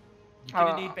yet. You're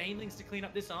going to need Banelings to clean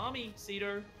up this army,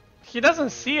 Ceto. He doesn't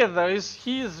see it though.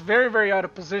 He is very out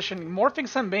of position. Morphing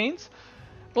some Banes.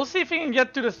 We'll see if he can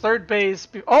get to the 3rd base.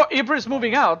 Oh, Ibra's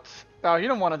moving out. Oh, you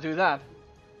don't want to do that.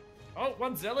 Oh,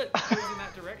 1 Zealot goes in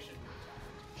that direction.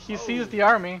 He sees the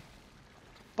army.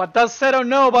 But does Ceto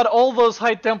know about all those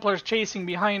High Templars chasing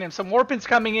behind him? Some Warpins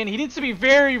coming in. He needs to be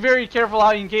very careful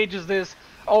how he engages this.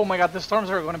 Oh my god, the storms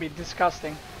are going to be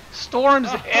disgusting. Storms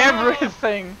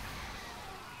everything.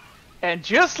 And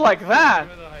just like that.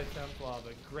 With a High Templar,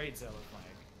 but great Zealot flag.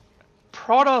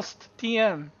 Protoss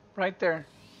TM right there.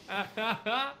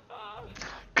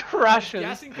 Crashes.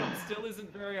 Gas income still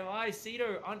isn't very high.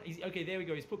 Ceto, okay, there we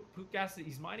go. He's put gas.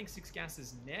 He's mining 6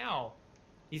 gases now.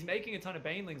 He's making a ton of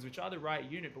Banelings, which are the right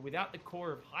unit, but without the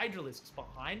core of Hydralisks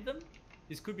behind them,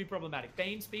 this could be problematic.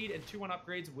 Bane speed and 2-1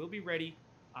 upgrades will be ready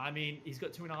I mean, he's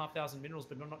got 2,500 minerals,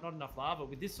 but not enough lava.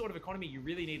 With this sort of economy, you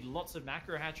really need lots of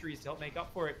macro hatcheries to help make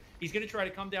up for it. He's going to try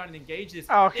to come down and engage this.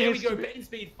 Oh, there we go, Bane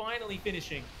Speed finally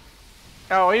finishing.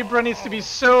 Oh, Ibra needs to be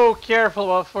so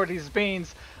careful for these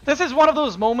Banes. This is one of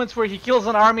those moments where he kills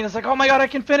an army and it's like, oh my god, I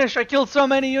can finish! I killed so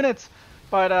many units!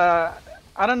 But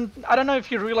I don't know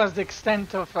if you realize the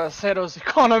extent of Seto's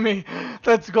economy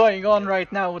that's going on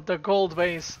right now with the gold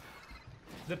base.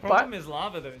 The problem is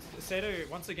lava though. Seto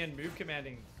once again move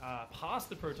commanding past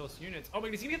the Protoss units. Oh my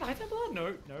god, is he gonna get the High Templar?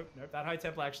 No. That High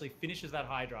Templar actually finishes that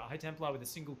Hydra. High Templar with a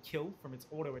single kill from its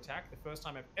auto attack. The first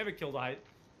time I've ever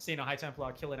seen a High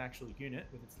Templar kill an actual unit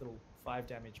with its little 5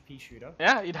 damage P shooter.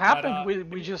 Yeah, it happened.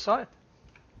 We just saw it.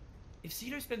 If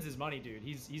Ceto spends his money, dude,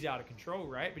 he's out of control,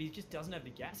 right? But he just doesn't have the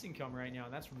gas income right now,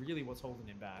 and that's really what's holding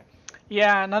him back.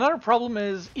 Yeah, and another problem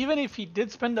is, even if he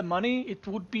did spend the money, it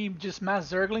would be just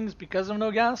mass Zerglings because of no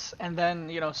gas, and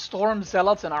then, you know, Storm,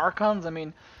 Zealots, and Archons. I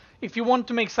mean, if you want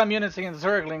to make some units against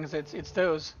Zerglings, it's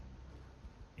those.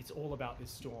 It's all about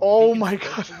this storm. Oh my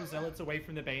god. The Zealots away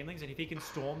from the Banelings, and if he can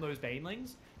storm those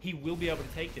Banelings, he will be able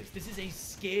to take this. This is a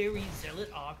scary Zealot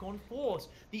Archon force.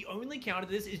 The only counter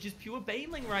to this is just pure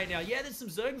Baneling right now. Yeah, there's some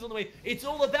Zerglings on the way. It's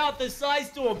all about the Psy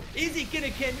Storm. Is it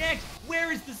gonna connect?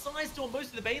 Where is the Psy Storm?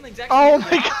 Most of the Banelings actually. Oh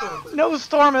my god, no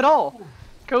storm at all.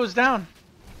 Goes down.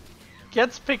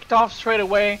 Gets picked off straight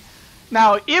away.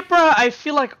 Now, Ibra, I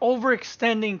feel like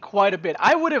overextending quite a bit.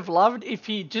 I would have loved if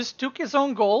he just took his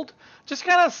own gold, just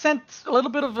kind of sent a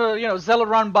little bit of a, you know, Zealot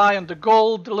run by on the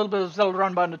gold, a little bit of Zealot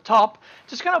run by on the top,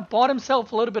 just kind of bought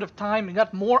himself a little bit of time and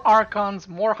got more Archons,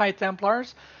 more High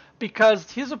Templars, because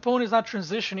his opponent is not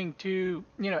transitioning to,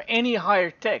 you know, any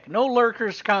higher tech. No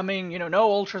Lurkers coming, you know,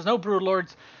 no Ultras, no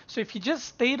Broodlords. So if he just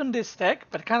stayed on this tech,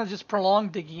 but kind of just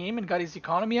prolonged the game and got his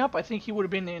economy up, I think he would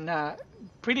have been in a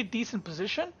pretty decent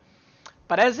position.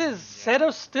 But as is,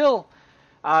 Seto still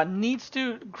needs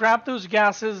to grab those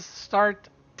gases, start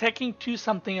teching to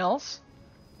something else,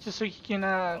 just so he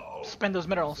can spend those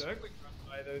minerals.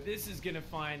 This is going to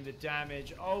find the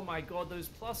damage. Oh my god, those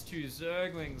 +2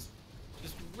 Zerglings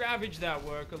just ravage that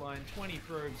worker line. 20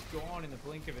 probes gone in the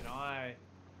blink of an eye.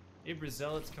 Ibra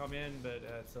Zealots come in, but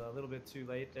it's a little bit too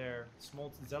late there.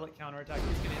 Small Zealot counterattack is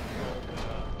going to hit the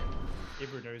goal, but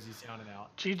Ibra knows he's down and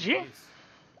out. GG.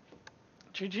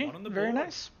 GG. Very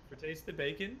nice. For Taste the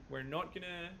Bacon, we're not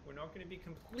gonna be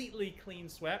completely clean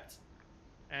swept,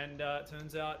 and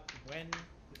turns out when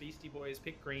the Beastie Boys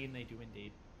pick green, they do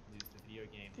indeed lose the video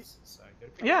games. So go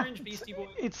to pick orange, Beastie Boys.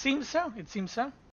 It seems so. It seems so.